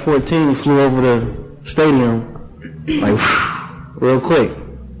F-14 flew over the stadium, like, real quick.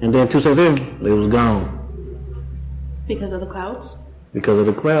 And then 2 seconds in, they was gone. Because of the clouds? Because of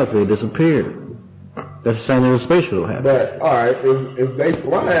the clouds, they disappeared. That's the same thing with space shuttle happened. But all right, if they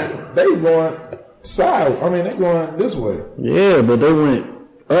flying, they going side. I mean, they going this way. Yeah, but they went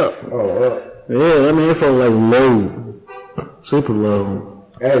up. Oh, up. Yeah, I mean, it felt like low. Super low.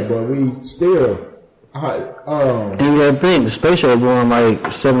 Hey, but we still. And you gotta think, the space shuttle going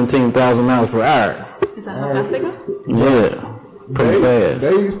like 17,000 miles per hour. Is that how fast they go? Yeah, pretty fast.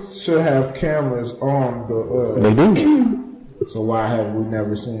 They should have cameras on the. They do. So why have we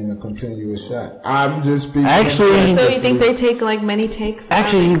never seen a continuous shot? I'm just speaking. Actually- So you think they take like many takes?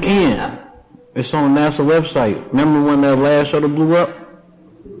 Actually, you can. It's on the NASA website. Remember when that last shuttle blew up?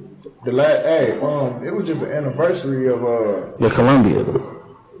 The it was just an anniversary of The Columbia.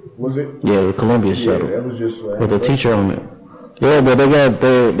 was it? Yeah, the Columbia Yeah, shuttle. that was just With a teacher on it. Yeah, but they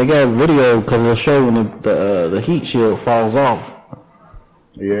got video because they'll show when the heat shield falls off.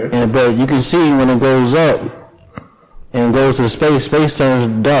 Yeah. And but you can see when it goes up and goes to space turns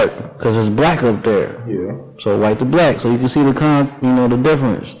dark because it's black up there. Yeah. So white to black, so you can see the the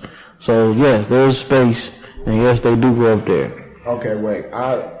difference. So yes, there's space, and yes, they do go up there. Okay, wait.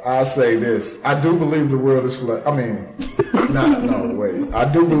 I'll say this. I do believe the world is flat. I mean, wait. I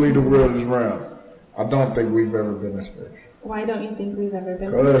do believe the world is round. I don't think we've ever been in space. Why don't you think we've ever been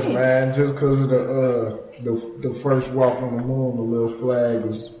in Cause space? man, just cause of the first walk on the moon, the little flag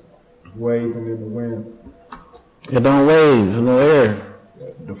is waving in the wind. It don't wave, there's no air.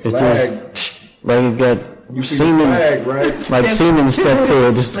 The It's flag. just like it got You see semen, the flag, right? like semen stuck to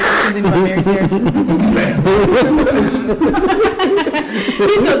it. Just Something about Mary's hair.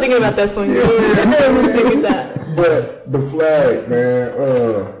 He's still thinking about that song. But the flag, man,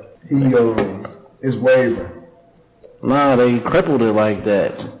 he is waving. nah, they crippled it like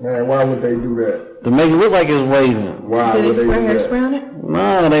that Man, why would they do that? to make it look like it's waving. Why Did would they they spray do that? hairspray on it?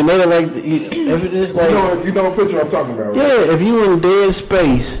 Nah, they made it like if it's like You know what picture I'm talking about, right? yeah, if you in dead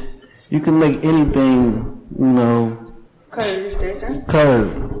space, you can make anything Curved,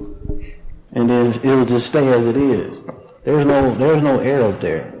 curved, and then it'll just stay as it is. There was no air up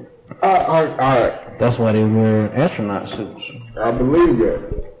there. All right. That's why they wear astronaut suits. I believe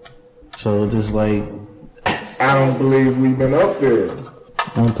that. So just like I don't believe we've been up there.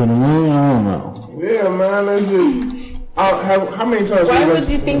 went to the moon. I don't know. Yeah, man. Let's just. How many times? Why we would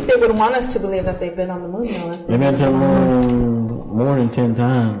you think they would want us to believe that they've been on the moon? Though? They've been to the moon more than 10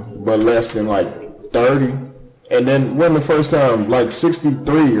 times. But less than like 30. And then when the first time, like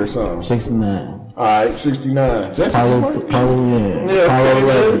 63 or something. 69. All right, 69. That's Apollo, right. yeah. Yeah, Apollo okay,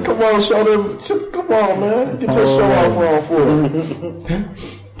 11. man. Come on, show them. Come on, man. Get your show off on for it.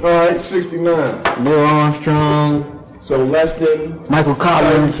 All right, 69. Neil Armstrong, So less than Michael 30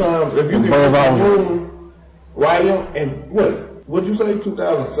 Collins, times. If you and can Buzz get the Aldrin. moon, why you and what? What'd you say?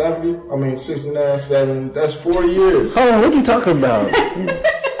 2070? I mean, 69, 70. That's 4 years. Hold on, what you talking about?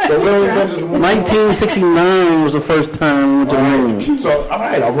 So we only been to the moon. 1969 was the first time we went to the moon. So, all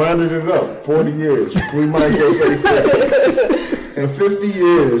right, I rounded it up. 40 years. We might get say 50. In 50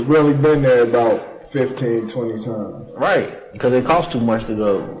 years, we only been there about 15, 20 times. Right, because it costs too much to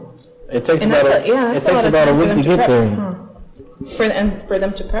go. It takes And about that's it takes about a week to get there. For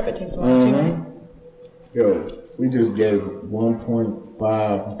them to prep, it takes a while too, right? Yo, we just gave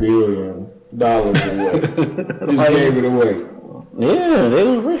 $1.5 billion away. Just gave it away. Yeah, they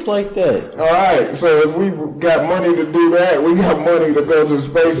was rich like that. All right, so if we got money to do that, we got money to go to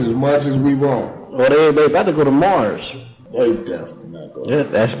space as much as we want. Well, they about to go to Mars. They definitely not going. Yeah,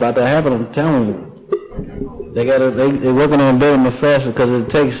 that's about to happen. I'm telling you. They're working on building it faster because it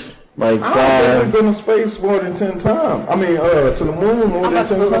takes like I don't think 5. we've been to space more than 10 times. I mean, to the moon more I'm than about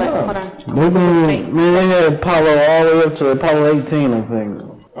to 10 Google it. Hold times. on. They've been, man, they had Apollo all the way up to Apollo 18, I think.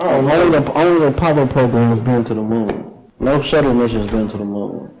 Only the Apollo program has been to the moon. No shuttle mission has been to the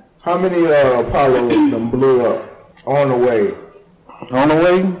moon. How many Apollos them blew up on the way? On the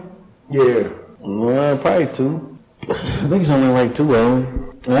way? Yeah. Well, probably 2. I think it's only like 2 of them.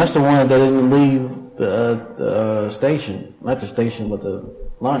 And that's the one that didn't leave the station. Not the station, but the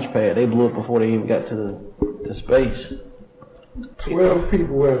launch pad. They blew it before they even got to space. 12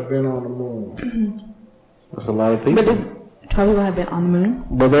 people have been on the moon. That's a lot of people. But does 12 people have been on the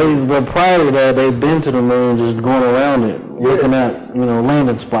moon? But prior to that, they've been to the moon, just going around it, looking at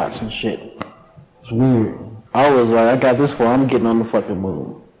landing spots and shit. It's weird. I was like, I got this far. I'm getting on the fucking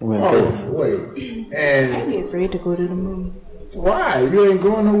moon. Oh, wait. And I'd be afraid to go to the moon. why? You ain't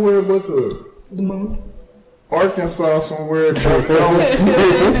going nowhere but to The moon? Arkansas somewhere. They're They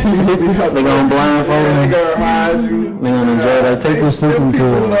gonna blindfold They me. gonna hide you. They gonna enjoy that. Take this Them sleeping people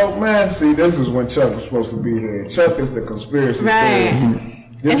pill. know, man. See, this is when Chuck was supposed to be here. Chuck is the conspiracy Right.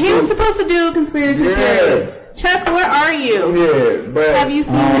 theorist. This And he was dude- supposed to do a conspiracy Yeah. theory. Chuck, where are you? Yeah, but Have you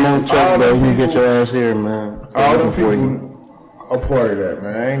seen I don't him? know, Chuck, All bro. them You get people- your ass here, man. all them Before people a part of that,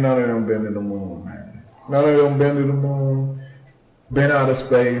 man. Ain't none of them been to the moon, man. None of them been to the moon, been out of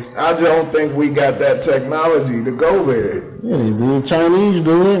space. I don't think we got that technology to go there. Yeah, they do. The Chinese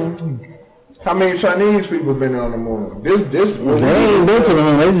do it. How many Chinese people been on the moon? This. They ain't been to the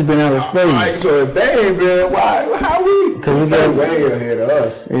moon. They just been out of Alright, space. so if they ain't been, why? How we? 'Cause we They got- way ahead of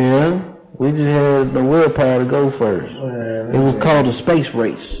us. Yeah, we just had the willpower to go first. Man, It was called the space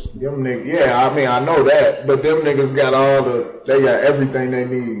race. Them niggas, yeah, I mean, I know that, but them niggas got they got everything they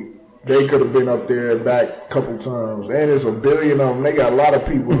need. They could have been up there and back a couple times, and it's a billion of them. They got a lot of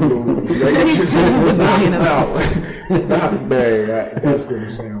people to lose. They just out. Not bad. That's gonna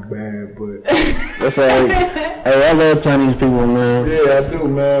sound bad, but That's all right. Hey, I love Chinese people, man. yeah, I do,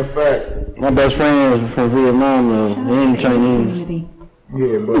 man. Fact, My best friend is from Vietnam, though. He ain't Chinese. Community.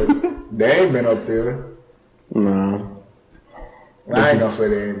 yeah, but they ain't been up there. No. I ain't gonna say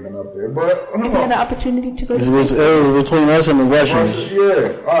they ain't been up there, but If you had the opportunity to go to It was between us and the Russians. yeah, all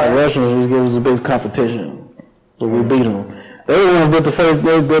The right. Russians just gave us a big competition, so we beat them. They the ones built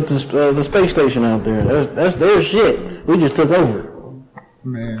they built the space station out there. That's their shit. We just took over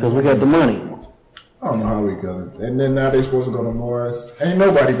because we got the money. I don't know how we got it. And then now they supposed to go to Mars. Ain't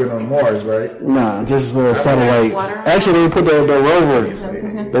nobody been on Mars, right? Nah, just satellites. Actually, they put the rover.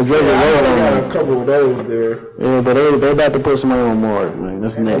 The They rover got on. a couple of those there. Yeah, but they about to put somebody on Mars, man.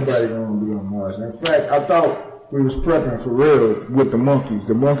 That's Ain't next. nobody gonna be on Mars. In fact, I thought we was prepping for real with the monkeys.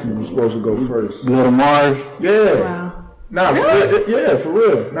 The monkeys were supposed to go first. Go to Mars Yeah. Wow. Nah, yeah, for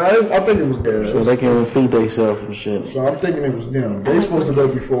real. Nah, I think it was there. so they can feed themselves and shit. So I'm thinking it was them. They supposed to go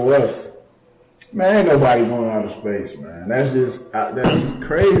before us. Man, ain't nobody going out of space, man. That's that's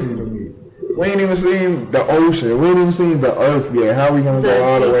crazy to me. We ain't even seen the ocean. We ain't even seen the Earth yet. How we gonna The go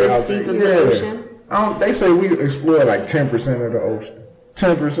all the way deepest out there? deep of the ocean? They say we explore like 10% of the ocean.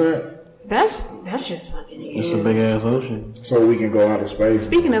 10%. That's just fucking It's a big ass ocean. So we can go out of space.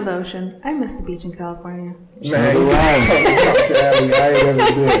 Speaking of the ocean, I miss the beach in California. Man, you talking about Cali. I ain't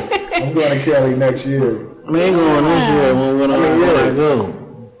ever good. I'm going to Cali next year. We ain't going this year when I go.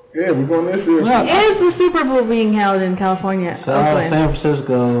 Yeah, we're going this year. Is the Super Bowl being held in California? San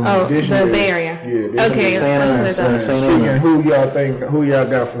Francisco. Oh, This the year. Bay Area. Yeah, this Okay, year. that's what I thought. Speaking, who y'all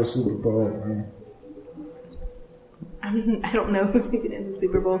got for the Super Bowl, man? I don't know who's even in the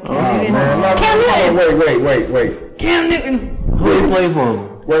Super Bowl. Man, Cam Newton. Wait. Cam Newton. Who you play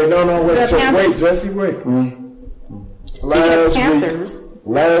for? Wait, no, wait. The So, Panthers. wait, Jesse, wait. Speaking of Panthers.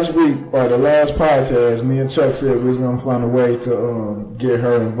 Last week, or the last podcast, me and Chuck said we was going to find a way to get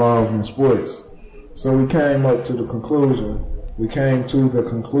her involved in sports. So we came to the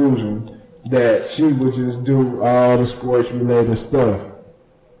conclusion that she would just do all the sports-related stuff.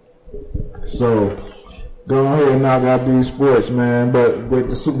 So, go ahead and knock out these sports, man. But with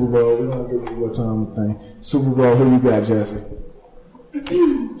the Super Bowl, we're going to give you what time to think. Super Bowl, who you got, Jesse?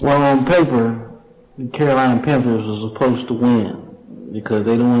 Well, on paper, the Carolina Panthers was supposed to win because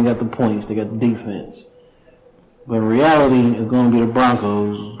they don't only got the points, they got the defense. But in reality, it's going to be the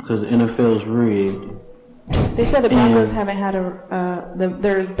Broncos because the NFL's rigged. They said the Broncos haven't had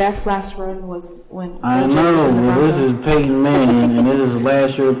their best last run was when I know, but this is Peyton Manning, and this is his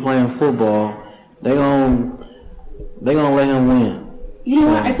last year playing football. They gonna let him win. You know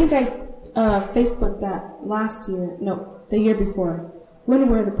what? I think I Facebooked that last year. No, the year before. When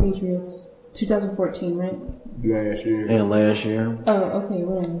were the Patriots? 2014, right? Last year. Yeah, last year. Oh, okay,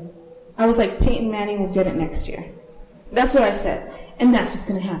 whatever. I was like, Peyton Manning will get it next year. That's what I said. And that's what's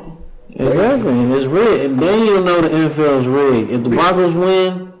going to happen. Exactly. It's rigged. And then you'll know the NFL's rigged. If the Broncos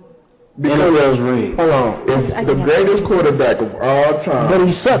win, NFL's rigged. Hold on. If the greatest quarterback of all time. But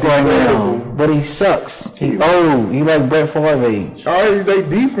he sucks right now. But he sucks. He old. He like Brett Favre age. Their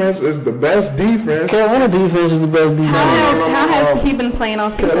defense is the best defense. Carolina defense is the best defense. How has he been playing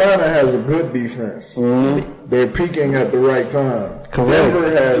all season? Carolina has a good defense. Mm-hmm. They're peaking at the right time. Correct. Denver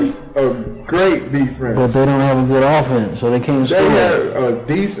has a great defense. But they don't have a good offense, so they can't score. They have a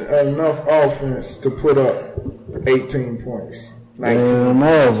decent enough offense to put up 18 points. 19.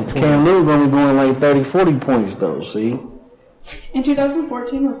 Cam Newton going to be going like 30, 40 points, though, see? In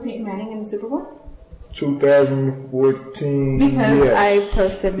 2014, was Peyton Manning in the Super Bowl? 2014. Because yes. I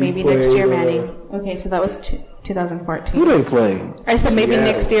posted maybe next year Manning. Okay, so that was 2014. Who they play? I said maybe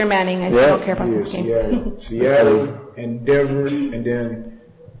next year Manning. I still don't care about this Seattle. game. Seattle and Denver, and then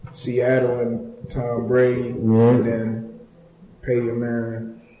Seattle and Tom Brady, and then Peyton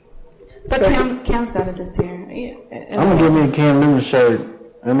Manning. But Cam's got it this year. I'm going to give me a Cam Newton shirt.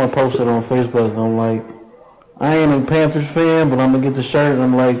 I'm going to post it on Facebook. I'm like, I ain't a Panthers fan, but I'm going to get the shirt. And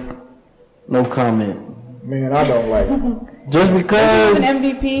I'm like, no comment. Man, I don't like it. Just because. An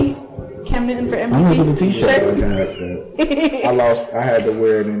MVP? Cam Newton for MVP? I'm going to get the t-shirt. I had to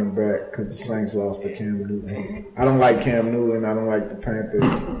wear it in the back because the Saints lost to Cam Newton. I don't like Cam Newton. I don't like the Panthers.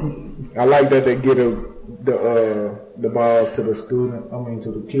 I like that they get the balls to to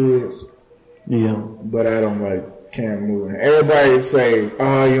the kids. Yeah. But I don't like Cam Newton. Everybody say,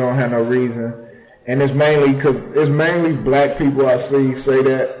 "Oh, you don't have no reason," and it's mainly black people I see say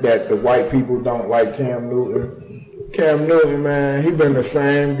that the white people don't like Cam Newton. Cam Newton, man, he been the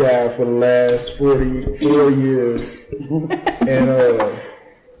same guy for the last 4 years, and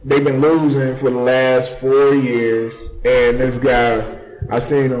they've been losing for the last 4 years. And this guy, I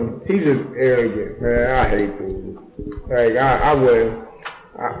seen him. He's just arrogant, man. I hate dude. Like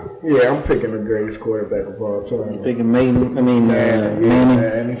I'm picking the greatest quarterback of all time. Picking Manning. Man,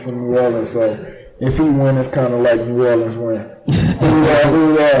 and he's from New Orleans, so if he win, it's kind of like New Orleans win.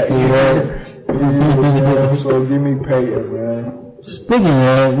 Who that? So give me Peyton, man. Speaking of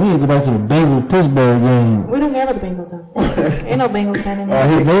that, we need to go back to the Bengals-Pittsburgh game. We don't care about the Bengals, though. Ain't no Bengals fan in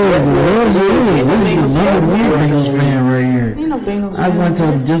here. This is the Bengals fan right here. Ain't no Bengals fan. I went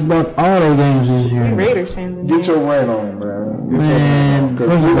to just about all their games this year. Raiders fans in Get here. your rant on, man. Man, Because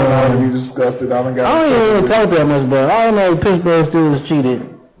first you of all, you discussed it. I don't I don't even talk that much, but I don't know if Pittsburgh Steelers cheated.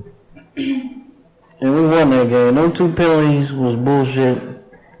 And we won that game. Those 2 penalties was bullshit.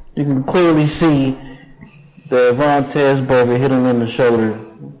 You can clearly see that Vontaze Burfict hit him in the shoulder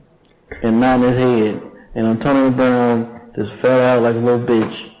and not in his head. And Antonio Brown just fell out like a little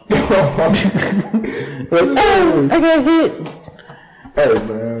bitch. Like, oh, I got hit. Hey,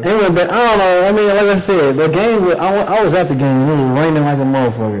 man. Anyway, but I don't know. I mean, like I said, the game, I was at the game. It was raining like a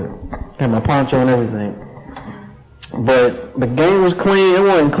motherfucker. Had my poncho and everything. But the game was clean. It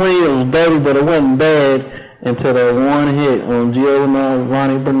wasn't clean. It was dirty, but it wasn't bad until that one hit on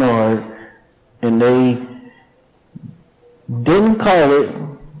Giovanni Bernard. And they didn't call it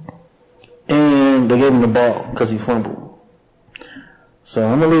and they gave him the ball because he fumbled. So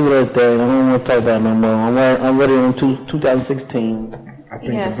I'm gonna leave it at that. I don't want to talk about it no more. I'm ready on 2016. I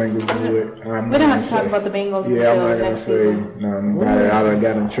think Yes. the Bengals do it. We don't have to talk about the Bengals Yeah, I'm until not gonna next say season. nothing about it. I done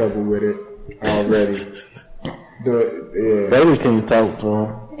got in trouble with it already. Do it, yeah. Raiders can't talk,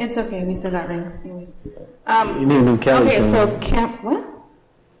 so It's okay. We still got rings. Anyways. you need a new Cali Okay, team. so what?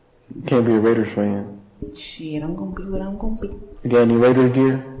 You can't be a Raiders fan. Shit, I'm gonna be what I'm gonna be. You got any Raiders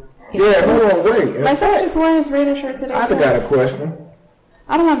gear? Yeah, hold on, wait. My son just wore his Raider shirt today. I too. got a question.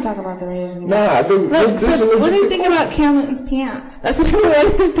 I don't want to talk about the Raiders anymore. Nah, I do. Look, This is a so what do you legit think question. about Cameron's pants? That's what I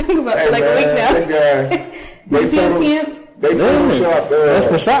wanted to talk about Hey, for like a week man, now. that guy, Did you see his pants? They Photoshop. That's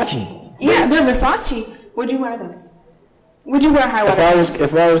Versace. Yeah, they're Versace. Would you wear them? Would you wear high water pants?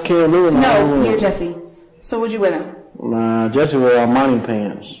 If I was Cam Newton, I No, would. you're Jesse. So would you wear them? Nah, Jesse wear Armani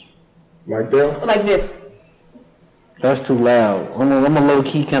pants. Like that. Like this? That's too loud. I'm a low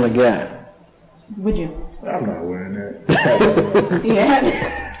key kind of guy. Would you? I'm not wearing that.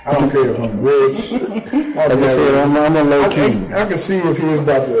 Yeah. I don't care if I'm rich. Like I said, I'm a low key. I can see if he was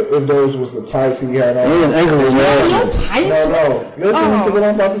about to, if those was the tights he had on. His ankle was No nasty. tights? No. Listen to what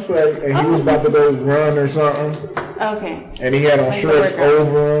I'm about to say. And he was about to go run or something. Okay. And he had on Like the shorts workout.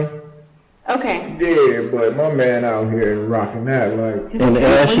 over him. Okay. Yeah, but my man out here rocking that like. And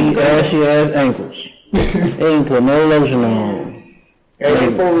ashy ass ankles. They ain't put no lotion on. And they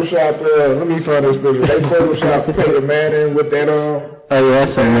photoshopped. Let me find this picture. They photoshopped Peyton Manning with that on. Oh yeah, I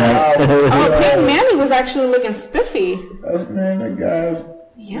seen that. Oh, Peyton Manning was actually looking spiffy. That's man, that guy's.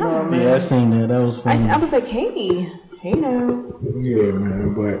 Yeah. Yeah, I seen that. That was funny. I was like, hey now. Yeah,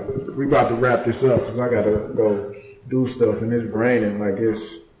 man. But we about to wrap this up because I gotta go do stuff and it's raining like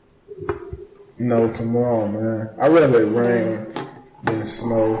it's tomorrow, man. I'd rather it rain than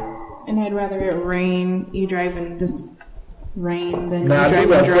snow. And I'd rather it rain, you driving this rain than Now you I do driving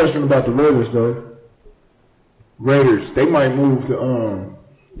got a drunk. question about the Raiders though. Raiders, they might move to No,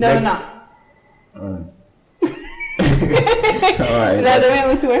 they're not. All right, No, they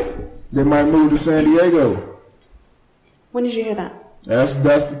went to where? they might move to San Diego. When did you hear that? That's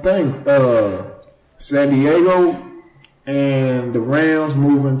the thing. San Diego and the Rams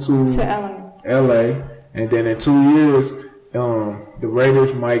moving to To LA. LA, and then in 2 years, the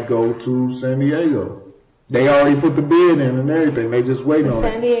Raiders might go to San Diego. They already put the bid in and everything. They just waiting The on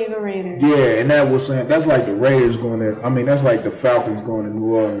San it. Diego Raiders. Yeah, and that was saying that's like the Raiders going there. I mean, that's like the Falcons going to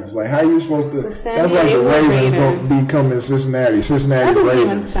New Orleans. Like, how you supposed to? The San That's like the Diego Ravens going Raiders. to be coming to Cincinnati. That Cincinnati doesn't even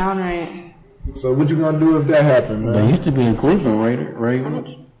Raiders. sound right. So what you gonna do if that happened, They man? used to be in Cleveland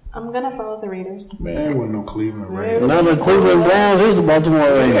Ravens. I'm gonna follow the Raiders. Man, there wasn't no Cleveland Raiders. Now the Cleveland Browns is the Baltimore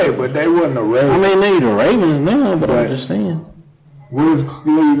Ravens. Yeah, but they wasn't the Raiders. I mean, they the Ravens now, but I'm Right. just saying. What if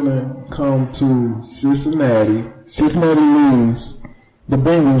Cleveland come to Cincinnati? Cincinnati leaves. The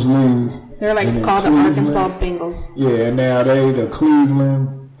Bengals leave. They're like And then called the Cleveland- Arkansas Bengals. Yeah, and now they the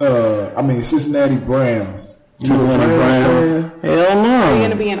Cleveland. Cincinnati Browns. You a Cincinnati Browns Browns. fan? Hell no. Are you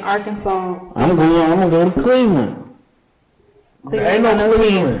gonna be in Arkansas? I'm gonna go to Cleveland. Cleveland Ain't no on the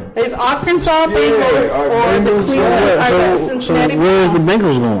team. Cleveland. There's Arkansas Yeah, Bengals or the Bengals, Cleveland or the So Cincinnati where's the Browns.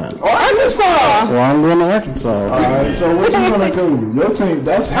 Bengals going? Arkansas. Well, I'm going to Arkansas. Alright, so what you gonna do? Your team,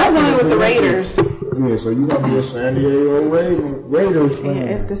 that's I'm happening going with for the your team. Raiders. Yeah, so you gonna be a San Diego Raiders fan. Yeah,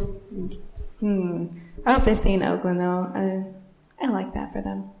 if this, I hope they stay in Oakland though. I like that for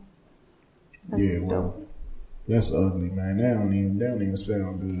them. That's Yeah, well, dope. that's ugly, man. That don't even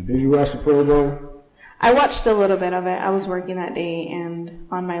sound good. Did you watch the Pro Bowl? I watched a little bit of it. I was working that day, and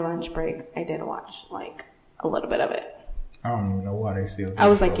on my lunch break, I did watch like a little bit of it. I don't even know why they still. I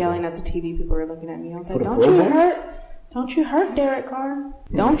was like yelling at the TV. People were looking at me. I was like, the "Don't Pro you Bowl? don't you hurt Derek Carr?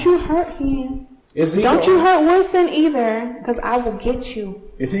 Don't you hurt him? Is he Don't the, you hurt Winston either, because I will get you."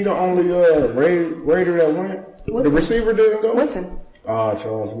 Is he the only Raider that went? Woodson. The receiver didn't go. Winston.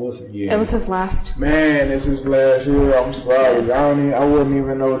 Charles Wilson. Yeah. It was his last. Man, this is last year. I'm sorry. I wasn't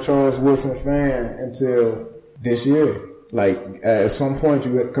even no Charles Wilson fan until this year. Like, at some point,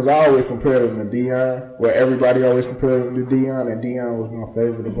 because I always compared him to Deion, where everybody always compared him to Deion, and Deion was my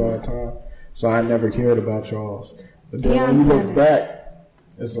favorite of all time. So I never cared about Charles. But then when you look Sanders. back,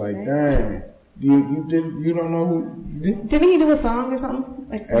 it's like, dang, you don't know who. Didn't he do a song or something?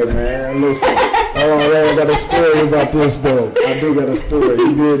 Like Hey something? man, listen. Hold on, man. I got a story about this though. I do got a story.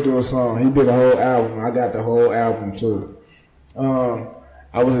 He did do a song. He did a whole album. I got the whole album too.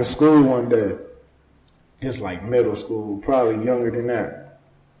 I was in school one day, just like middle school, probably younger than that.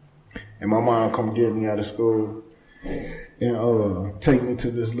 And my mom come get me out of school and take me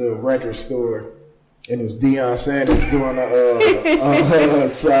to this little record store. And it's Deion Sanders doing a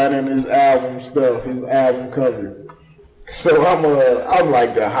signing his album stuff, his album cover. So I'm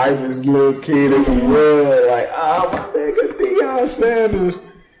like the hypest little kid in the world. Like, my nigga Deion Sanders.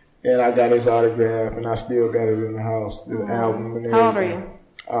 And I got his autograph, and I still got it in the house. The album and everything. How old are you?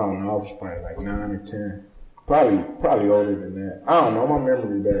 I don't know. I was probably like 9 or 10. Probably older than that. I don't know. My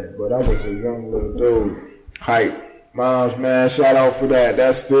memory bad, but I was a young little dude. Hype. Moms, man, shout out for that.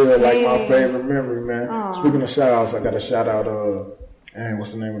 That's still like my favorite memory, man. Aww. Speaking of shout outs, I got a shout out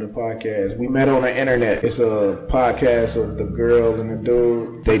what's the name of the podcast? We met on the internet. It's a podcast of the girl and the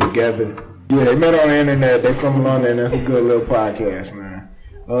dude. They together. Yeah, they met on the internet. They from London. That's a good little podcast, man.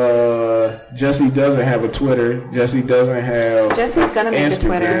 Jesse doesn't have a Twitter. Jesse's gonna make Instagram, a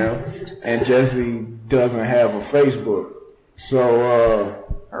Twitter. And Jesse doesn't have a Facebook. So,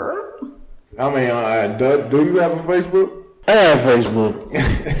 do you have a Facebook? I have Facebook.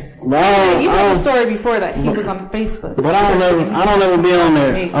 You told the story before that he was on Facebook. But I don't ever be on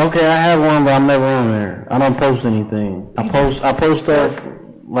there. Okay, I have one, but I'm never on there. I don't post anything. I post stuff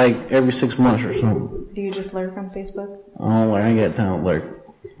like every 6 months or something. Do you just lurk on Facebook? I ain't got time to lurk.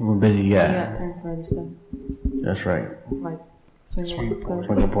 I'm a busy guy. You got time for other stuff. That's right. Like Swing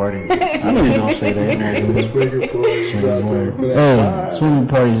party. I know you don't say that. Swinging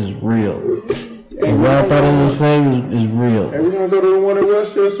parties is real. And what I thought it was fake is real. Hey, we gonna go to the one in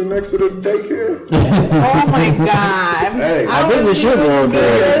Westchester next to the daycare? Oh my God! Hey, I think we should go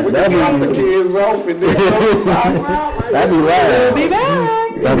there. That'd be the kids off and then that'd be right. Be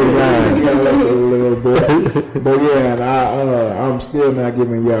back. That'd be right. A little bit, but yeah, and I'm still not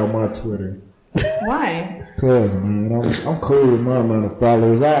giving y'all my Twitter. Why? Cause man, I'm cool with my amount of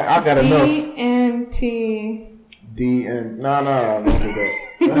followers. I got enough. DNT. No, don't do that.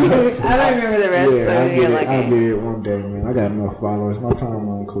 I don't remember the rest. Yeah, so I'll get it one day, man. I got enough followers. My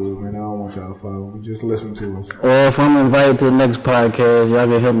timeline cool, man. I don't want y'all to follow me. Just listen to us. Or if I'm invited to the next podcast, y'all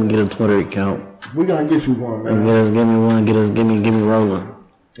can help me get a Twitter account. We gonna get you one, man. And give me one. Get me rolling.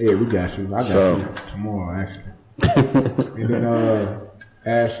 Yeah, we got you. I got you tomorrow, actually. And then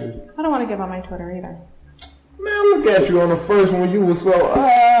Ashley. I don't want to give out my Twitter either. Man, look at you on the first one. You was so.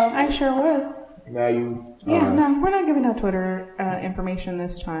 I sure was. Now you. Yeah, no, we're not giving out Twitter information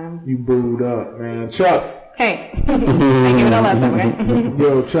this time. You booed up, man. Chuck. Hey, I gave it out last time, okay?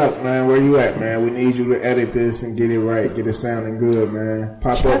 Yo, Chuck, man, where you at, man? We need you to edit this and get it right, get it sounding good, man.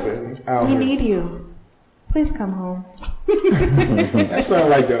 Pop Chuck, up and out we here. need you. Please come home. That's not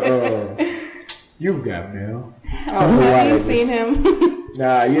like You've Got Mail. Have you seen him?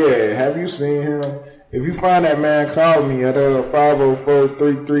 Nah, yeah. Have you seen him? If you find that man, call me at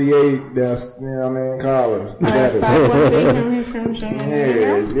 504-338. That's, you know what I mean? Call us. Get at us.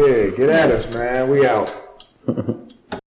 Yeah, Yeah, get at us, man. We out.